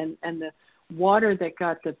bad. And the water that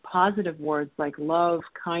got the positive words like love,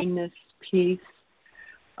 kindness, peace,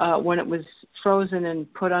 when it was frozen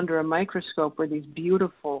and put under a microscope, were these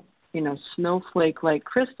beautiful, snowflake-like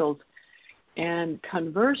crystals. And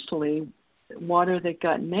conversely, water that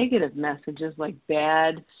got negative messages like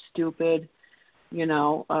bad, stupid,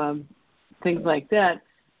 things like that,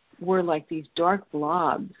 were like these dark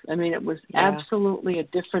blobs. I mean, it was absolutely a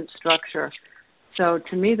different structure. So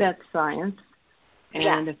to me, that's science.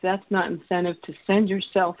 And if that's not incentive to send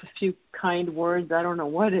yourself a few kind words, I don't know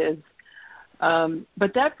what is.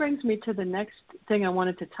 But that brings me to the next thing I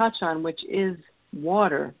wanted to touch on, which is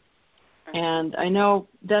water. And I know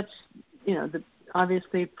that's,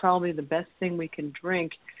 obviously probably the best thing we can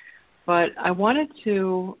drink. But I wanted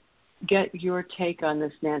to get your take on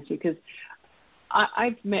this, Nancy, because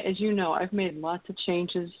I've made lots of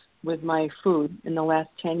changes with my food in the last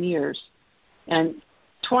 10 years. And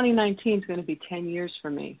 2019 is going to be 10 years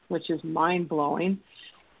for me, which is mind-blowing.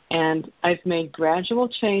 And I've made gradual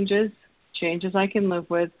changes I can live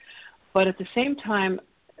with. But at the same time,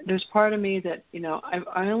 there's part of me that,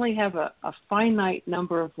 I only have a finite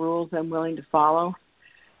number of rules I'm willing to follow.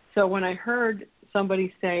 So when I heard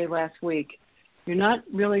somebody say last week, you're not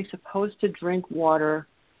really supposed to drink water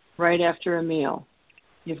right after a meal.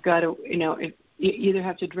 You've got to, you either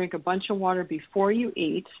have to drink a bunch of water before you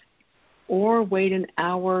eat or wait an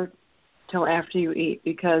hour till after you eat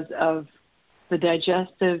because of the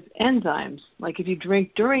digestive enzymes. Like if you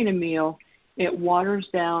drink during a meal, it waters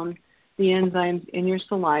down the enzymes in your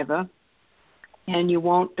saliva and you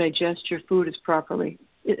won't digest your food as properly.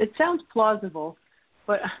 It sounds plausible,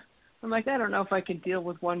 but I'm like, I don't know if I can deal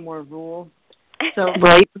with one more rule. So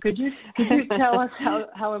could you tell us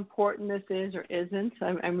how important this is or isn't?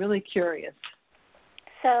 I'm really curious.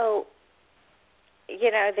 So,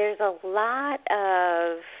 there's a lot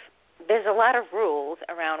of rules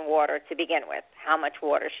around water to begin with. How much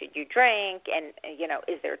water should you drink? And,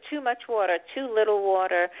 is there too much water, too little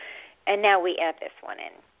water? And now we add this one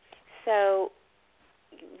in. So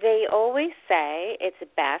they always say it's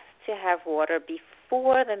best to have water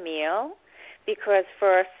before the meal because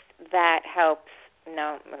first that helps,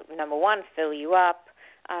 number one, fill you up.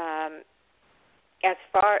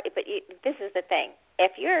 This is the thing.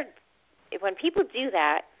 When people do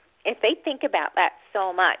that, if they think about that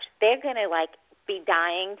so much, they're going to be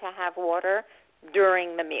dying to have water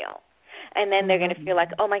during the meal. And then they're going to feel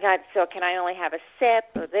like, oh, my God, so can I only have a sip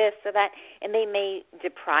or this or that? And they may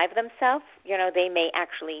deprive themselves. They may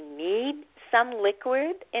actually need some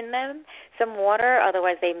liquid in them, some water.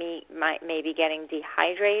 Otherwise, they may be getting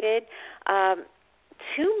dehydrated.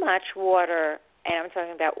 Too much water, and I'm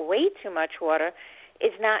talking about way too much water,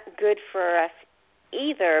 is not good for us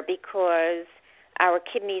either because our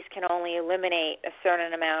kidneys can only eliminate a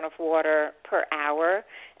certain amount of water per hour,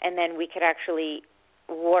 and then we could actually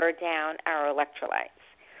water down our electrolytes.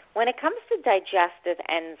 When it comes to digestive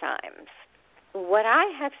enzymes, what I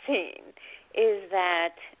have seen is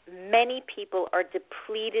that many people are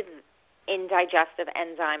depleted in digestive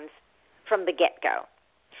enzymes from the get-go.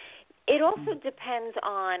 It also depends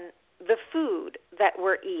on the food that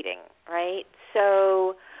we're eating, right?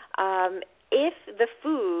 So if the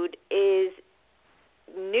food is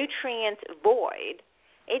nutrient void,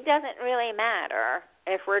 it doesn't really matter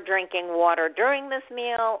if we're drinking water during this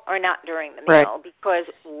meal or not during the meal, because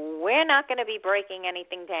we're not going to be breaking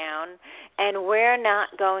anything down and we're not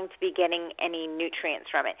going to be getting any nutrients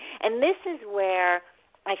from it. And this is where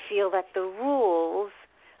I feel that the rules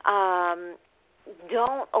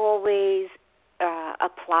don't always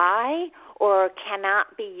apply or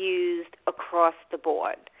cannot be used across the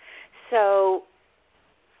board. So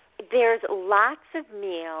there's lots of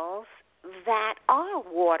meals that are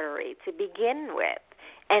watery to begin with,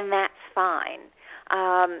 and that's fine.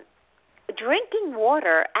 Drinking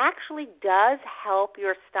water actually does help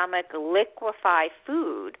your stomach liquefy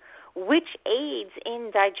food, which aids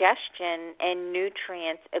in digestion and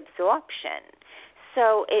nutrient absorption.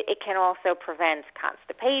 So it can also prevent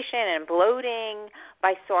constipation and bloating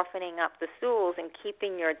by softening up the stools and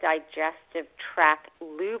keeping your digestive tract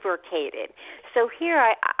lubricated. So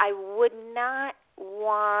here I would not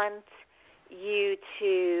want you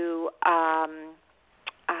to, I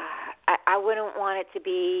wouldn't want it to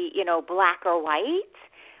be, black or white,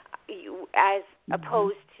 as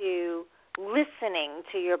opposed to listening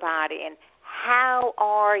to your body and how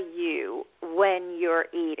are you when you're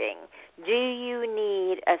eating? Do you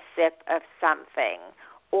need a sip of something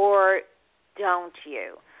or don't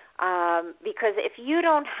you? Because if you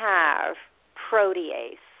don't have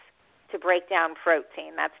protease to break down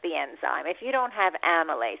protein, that's the enzyme, if you don't have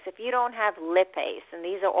amylase, if you don't have lipase, and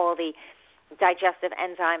these are all the digestive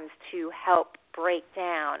enzymes to help break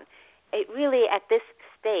down, it really at this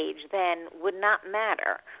stage then would not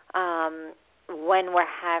matter when we're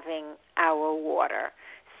having our water.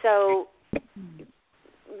 So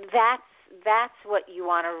that's what you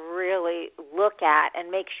want to really look at and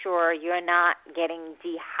make sure you're not getting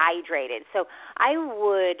dehydrated. So I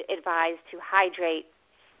would advise to hydrate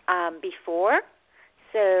before.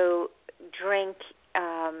 So drink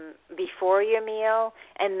before your meal,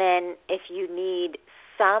 and then if you need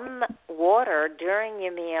some water during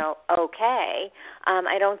your meal, okay.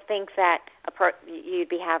 I don't think that you'd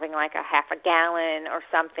be having like a half a gallon or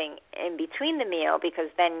something in between the meal, because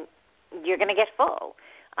then you're going to get full.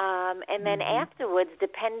 And then afterwards,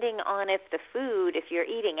 depending on if you're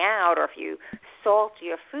eating out or if you salt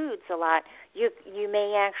your foods a lot, you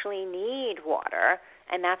may actually need water,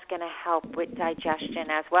 and that's going to help with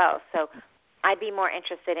digestion as well. So I'd be more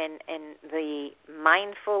interested in the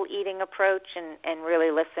mindful eating approach and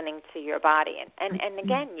really listening to your body. And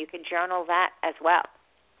again, you could journal that as well.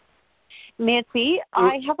 Nancy,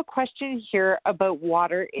 I have a question here about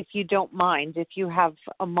water, if you don't mind, if you have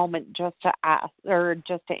a moment just to ask or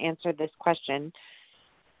just to answer this question.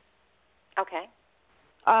 Okay.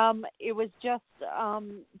 It was just,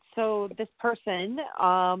 so this person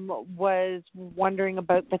was wondering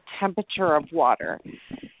about the temperature of water.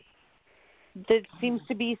 There seems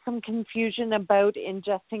to be some confusion about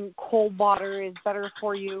ingesting cold water is better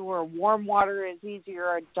for you, or warm water is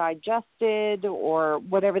easier digested, or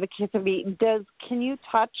whatever the case may be. Can you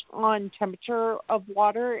touch on temperature of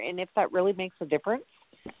water and if that really makes a difference?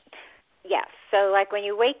 Yes. So like when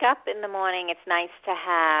you wake up in the morning, it's nice to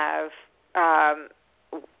have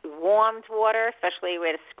warmed water, especially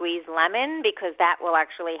with a squeezed lemon, because that will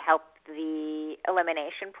actually help the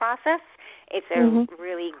elimination process. It's a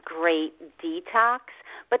really great detox.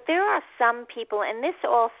 But there are some people, and this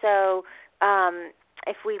also,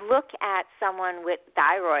 if we look at someone with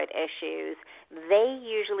thyroid issues, they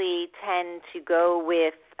usually tend to go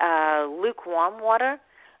with lukewarm water.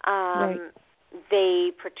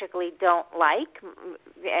 They particularly don't like,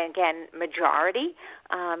 again, majority,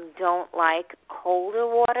 don't like colder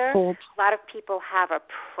water. Cold. A lot of people have a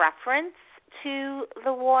preference to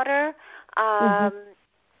the water.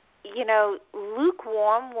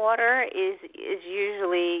 Lukewarm water is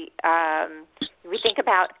usually, we think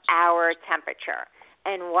about our temperature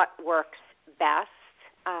and what works best.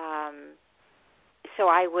 So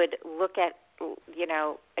I would look at,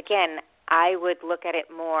 again, I would look at it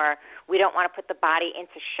more, we don't want to put the body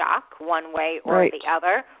into shock one way or the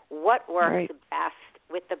other. What works best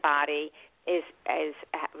with the body is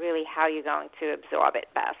really how you're going to absorb it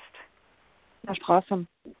best. That's awesome.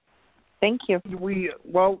 Thank you.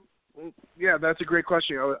 Yeah, that's a great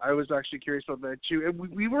question. I was actually curious about that too. And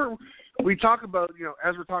we talk about,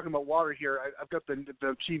 as we're talking about water here, I've got the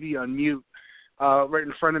TV on mute right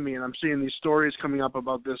in front of me, and I'm seeing these stories coming up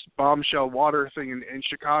about this bombshell water thing in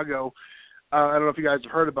Chicago. I don't know if you guys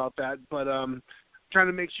have heard about that, but kind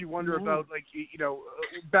of makes you wonder about,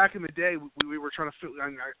 back in the day, we were trying to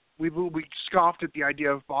we scoffed at the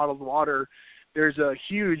idea of bottled water. There's a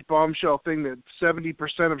huge bombshell thing that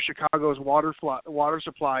 70% of Chicago's water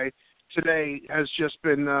supply today has just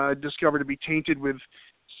been discovered to be tainted with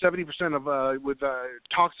 70% of with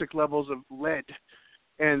toxic levels of lead.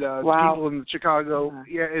 And wow. people in Chicago,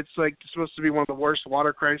 it's like supposed to be one of the worst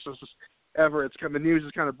water crises ever. It's kind of, the news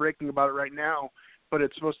is kind of breaking about it right now, but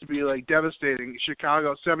it's supposed to be like devastating.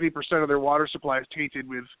 Chicago, 70% of their water supply is tainted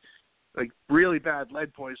with like really bad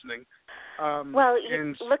lead poisoning.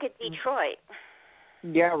 Look at Detroit.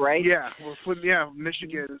 Yeah, right. Yeah,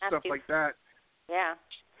 Michigan and stuff like that. Yeah.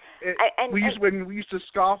 We used to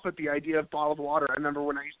scoff at the idea of bottled water. I remember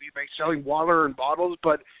when I used to be selling water in bottles,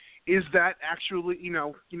 but is that actually,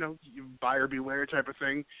 buyer beware type of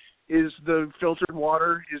thing? Is the filtered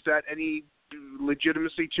water, is that any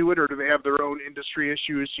legitimacy to it, or do they have their own industry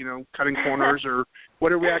issues, cutting corners, or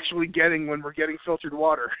what are we actually getting when we're getting filtered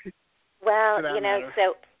water? Well,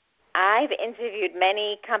 so I've interviewed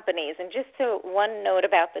many companies, and just to one note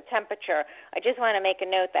about the temperature, I just want to make a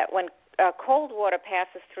note that when cold water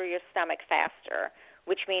passes through your stomach faster,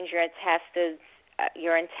 which means your intestines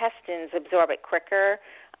absorb it quicker,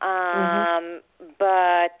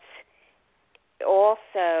 but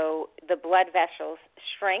also the blood vessels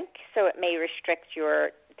shrink, so it may restrict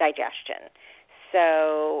your digestion.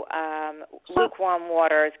 So lukewarm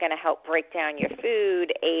water is going to help break down your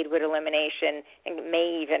food, aid with elimination, and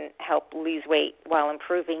may even help lose weight while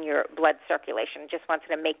improving your blood circulation. Just wanted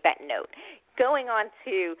to make that note. Going on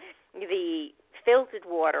to the filtered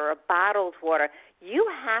water or bottled water, you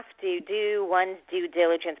have to do one's due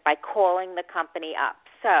diligence by calling the company up.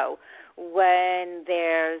 So when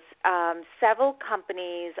there's several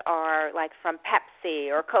companies are like from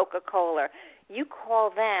Pepsi or Coca-Cola, you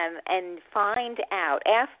call them and find out,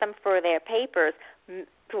 ask them for their papers.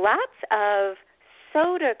 Lots of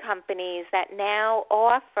soda companies that now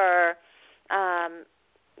offer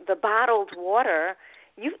the bottled water,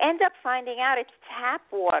 you end up finding out it's tap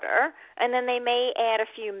water, and then they may add a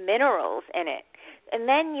few minerals in it. And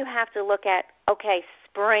then you have to look at,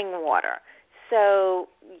 spring water. So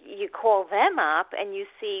you call them up and you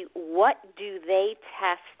see, what do they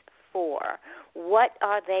test for? What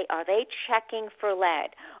are they? Are they checking for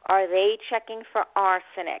lead? Are they checking for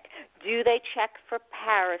arsenic? Do they check for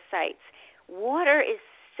parasites? Water is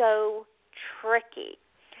so tricky.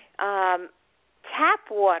 Tap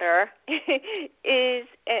water is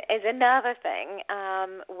another thing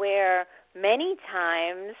where many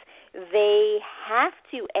times they have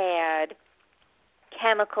to add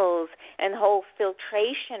chemicals and the whole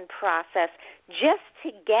filtration process just to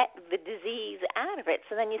get the disease out of it.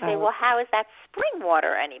 So then you say, well, how is that spring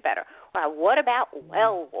water any better? Well, what about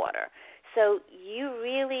well water? So you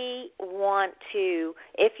really want to,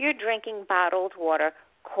 if you're drinking bottled water,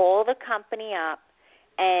 call the company up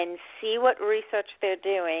and see what research they're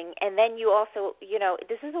doing. And then you also,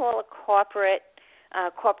 this is all a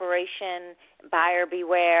corporation, buyer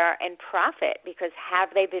beware, and profit, because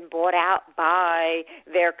have they been bought out by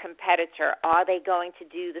their competitor? Are they going to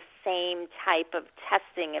do the same type of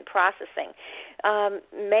testing and processing?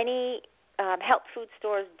 Many health food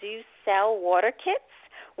stores do sell water kits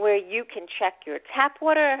where you can check your tap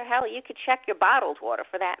water. Hell, you could check your bottled water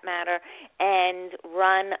for that matter and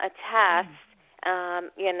run a test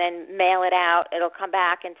and then mail it out. It'll come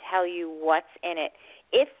back and tell you what's in it.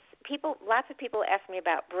 Lots of people ask me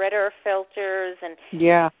about Brita filters, and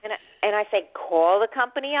I say, call the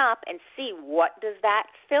company up and see, what does that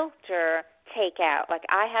filter take out? Like,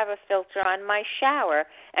 I have a filter on my shower,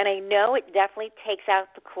 and I know it definitely takes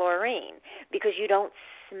out the chlorine because you don't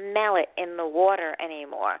smell it in the water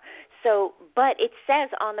anymore. So, but it says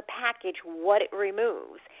on the package what it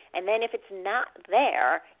removes, and then if it's not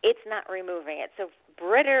there, it's not removing it. So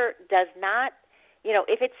Brita does not,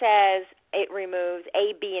 if it says it removes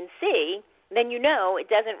A, B, and C, then it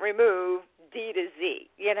doesn't remove D to Z,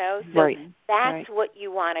 So that's what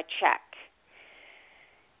you want to check.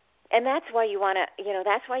 And that's why you want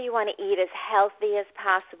to eat as healthy as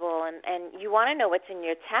possible, and you want to know what's in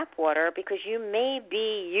your tap water, because you may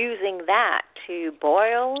be using that to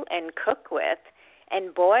boil and cook with,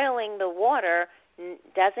 and boiling the water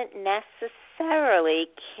doesn't necessarily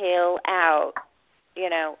kill out,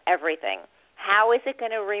 everything. How is it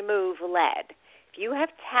going to remove lead? If you have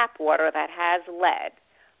tap water that has lead,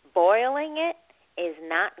 boiling it is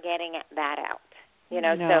not getting that out.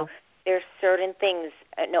 So there's certain things.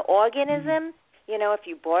 An organism, if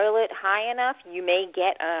you boil it high enough, you may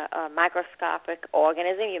get a microscopic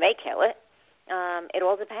organism. You may kill it. It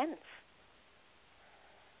all depends.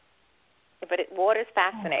 But water's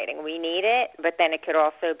fascinating. We need it, but then it could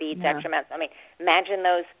also be detrimental. I mean, imagine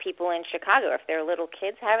those people in Chicago, if they're little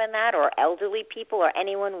kids having that, or elderly people, or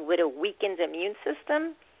anyone with a weakened immune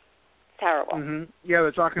system. Terrible. Mm-hmm. Yeah,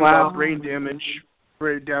 they're talking about brain damage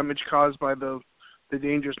caused by the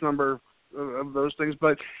dangerous number of those things.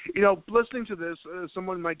 But, listening to this,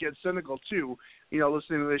 someone might get cynical too,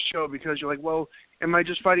 listening to this show, because you're like, well, am I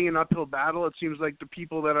just fighting an uphill battle? It seems like the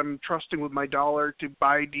people that I'm trusting with my dollar to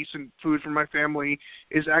buy decent food for my family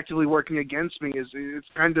is actively working against me. It's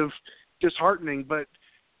kind of disheartening, but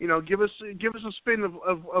give us a spin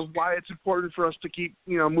of why it's important for us to keep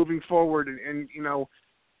moving forward and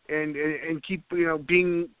keep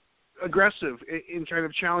being aggressive in kind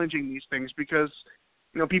of challenging these things, because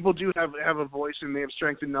people do have a voice and they have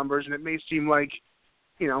strength in numbers, and it may seem like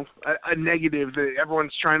a negative that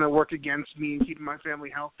everyone's trying to work against me and keeping my family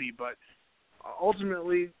healthy, but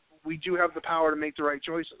ultimately we do have the power to make the right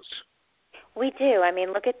choices. We do. I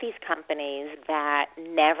mean, look at these companies that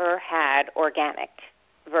never had organic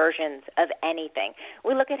versions of anything.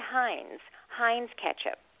 We look at Heinz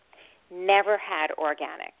ketchup, never had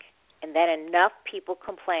organic. And then enough people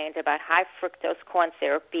complained about high fructose corn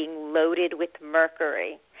syrup being loaded with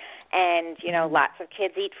mercury. And, lots of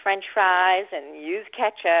kids eat French fries and use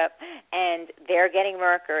ketchup, and they're getting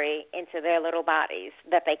mercury into their little bodies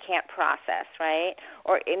that they can't process, right?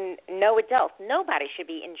 Or no adult, nobody should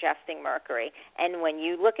be ingesting mercury. And when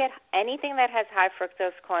you look at anything that has high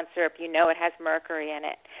fructose corn syrup, it has mercury in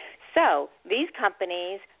it. So these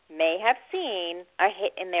companies may have seen a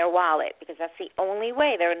hit in their wallet, because that's the only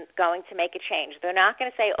way they're going to make a change. They're not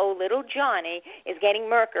going to say, oh, little Johnny is getting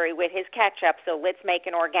mercury with his ketchup, so let's make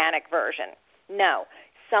an organic version. No.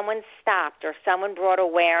 Someone stopped, or someone brought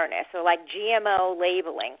awareness, or like GMO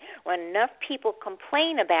labeling. When enough people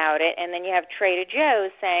complain about it, and then you have Trader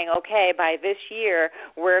Joe's saying, okay, by this year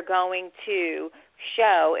we're going to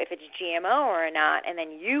show if it's GMO or not, and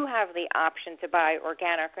then you have the option to buy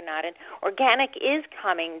organic or not. And organic is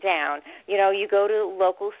coming down. You go to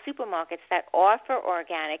local supermarkets that offer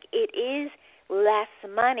organic. It is less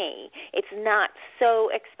money. It's not so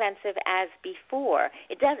expensive as before.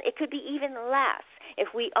 It could be even less.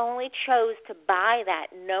 If we only chose to buy that,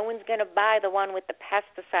 no one's going to buy the one with the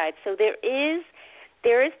pesticides. So there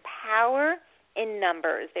is power in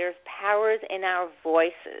numbers. There's powers in our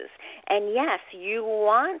voices. And yes, you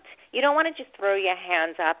don't want to just throw your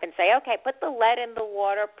hands up and say, okay, put the lead in the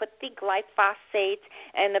water, put the glyphosate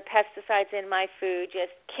and the pesticides in my food,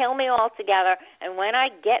 just kill me altogether, and when I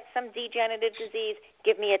get some degenerative disease,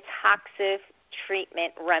 give me a toxic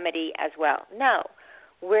treatment remedy as well. No,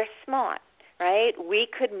 we're smart. Right? We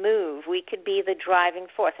could move. We could be the driving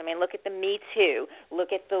force. I mean, look at the Me Too.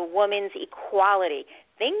 Look at the women's equality.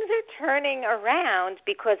 Things are turning around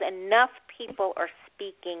because enough people are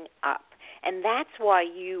speaking up. And that's why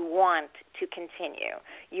you want to continue.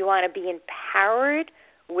 You want to be empowered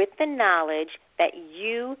with the knowledge that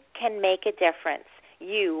you can make a difference.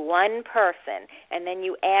 You, one person, and then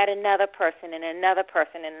you add another person and another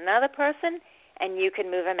person and another person, and you can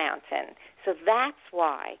move a mountain. So that's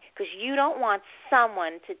why, because you don't want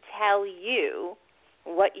someone to tell you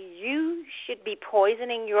what you should be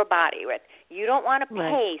poisoning your body with. You don't want to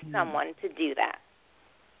pay someone to do that.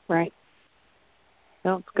 Right.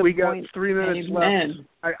 No, good we point. Got 3 minutes Amen.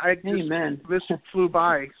 left. Amen. This flew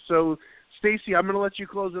by. So, Stacey, I'm going to let you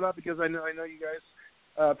close it up, because I know you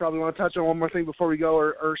guys probably want to touch on one more thing before we go,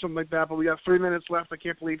 or something like that. But we got 3 minutes left. I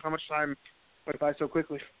can't believe how much time went by so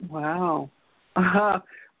quickly. Wow.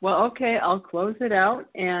 Well, okay, I'll close it out.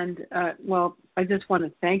 And, I just want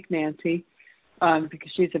to thank Nancy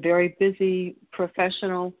because she's a very busy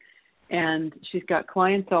professional, and she's got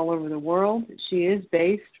clients all over the world. She is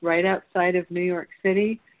based right outside of New York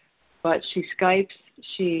City, but she Skypes.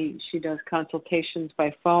 She does consultations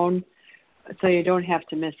by phone, so you don't have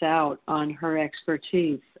to miss out on her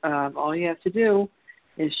expertise. All you have to do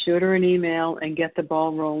is shoot her an email and get the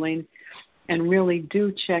ball rolling. And really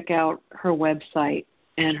do check out her website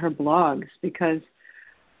and her blogs, because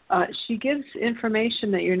she gives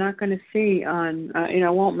information that you're not going to see on, I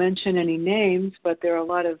won't mention any names, but there are a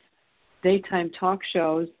lot of daytime talk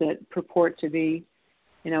shows that purport to be,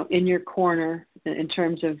 in your corner in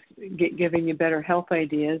terms of giving you better health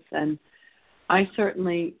ideas. And I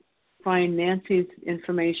certainly find Nancy's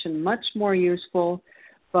information much more useful,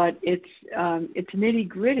 but it's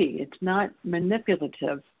nitty-gritty. It's not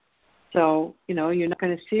manipulative. So, you're not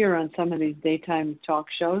going to see her on some of these daytime talk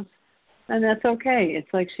shows, and that's okay. It's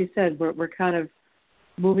like she said, we're kind of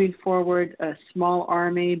moving forward, a small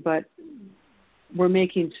army, but we're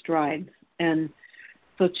making strides. And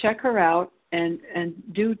so check her out, and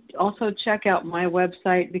do also check out my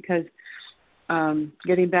website, because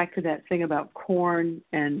getting back to that thing about corn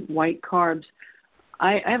and white carbs,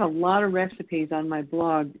 I have a lot of recipes on my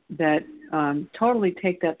blog that totally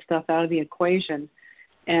take that stuff out of the equation.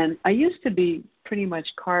 And I used to be pretty much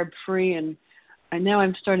carb-free, and now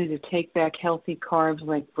I'm starting to take back healthy carbs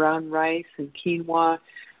like brown rice and quinoa.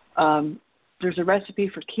 There's a recipe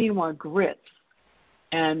for quinoa grits.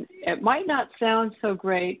 And it might not sound so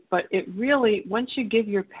great, but it really, once you give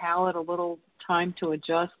your palate a little time to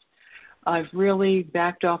adjust, I've really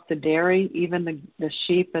backed off the dairy, even the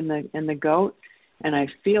sheep and the goat, and I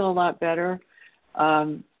feel a lot better.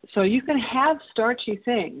 So you can have starchy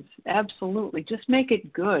things, absolutely. Just make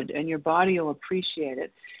it good, and your body will appreciate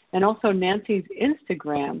it. And also Nancy's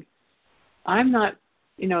Instagram, I'm not,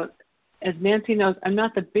 as Nancy knows, I'm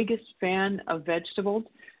not the biggest fan of vegetables,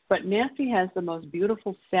 but Nancy has the most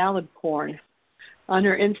beautiful salad porn on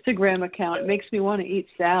her Instagram account. It makes me want to eat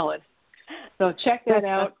salad. So check that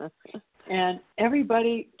out. And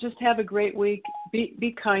everybody, just have a great week.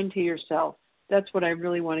 Be kind to yourself. That's what I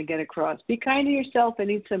really want to get across. Be kind to yourself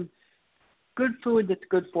and eat some good food that's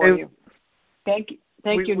good for you. Thank you,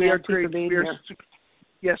 Nancy, for being here.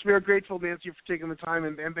 Yes, we are grateful, Nancy, for taking the time,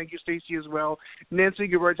 and thank you, Stacey, as well.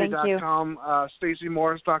 NancyGuberti.com,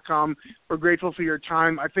 StaceyMorris.com. We're grateful for your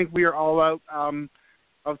time. I think we are all out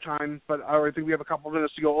of time, but I think we have a couple of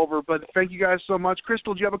minutes to go over. But thank you guys so much.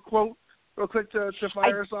 Crystal, do you have a quote real quick to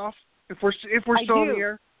fire us off? If we're still in the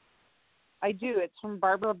air? I do. It's from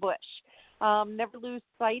Barbara Bush. Never lose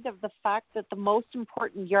sight of the fact that the most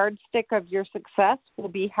important yardstick of your success will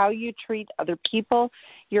be how you treat other people,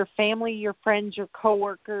 your family, your friends, your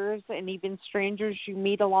coworkers, and even strangers you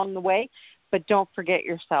meet along the way. But don't forget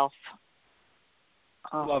yourself.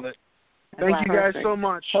 Love it. Thank you guys so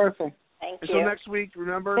much. Perfect. Thank you. Until next week,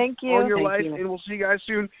 remember, Thank you. own your Thank life, you. and we'll see you guys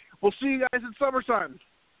soon. We'll see you guys in summertime.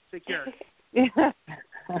 Take care.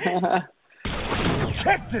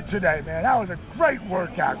 Kicked it today, man. That was a great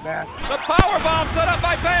workout, man. The power bomb set up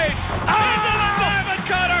by Page. Into the diamond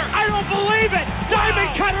cutter. I don't believe it.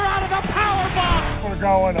 Diamond cutter out of the power bomb. We're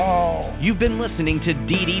going home. You've been listening to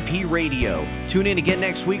DDP Radio. Tune in again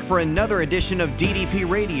next week for another edition of DDP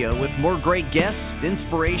Radio with more great guests,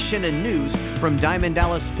 inspiration, and news from Diamond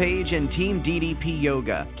Dallas Page and Team DDP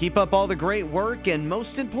Yoga. Keep up all the great work, and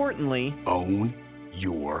most importantly, own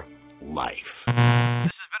your life. This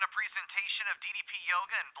has been a presentation of DDP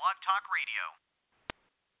Yoga and Blog Talk Radio.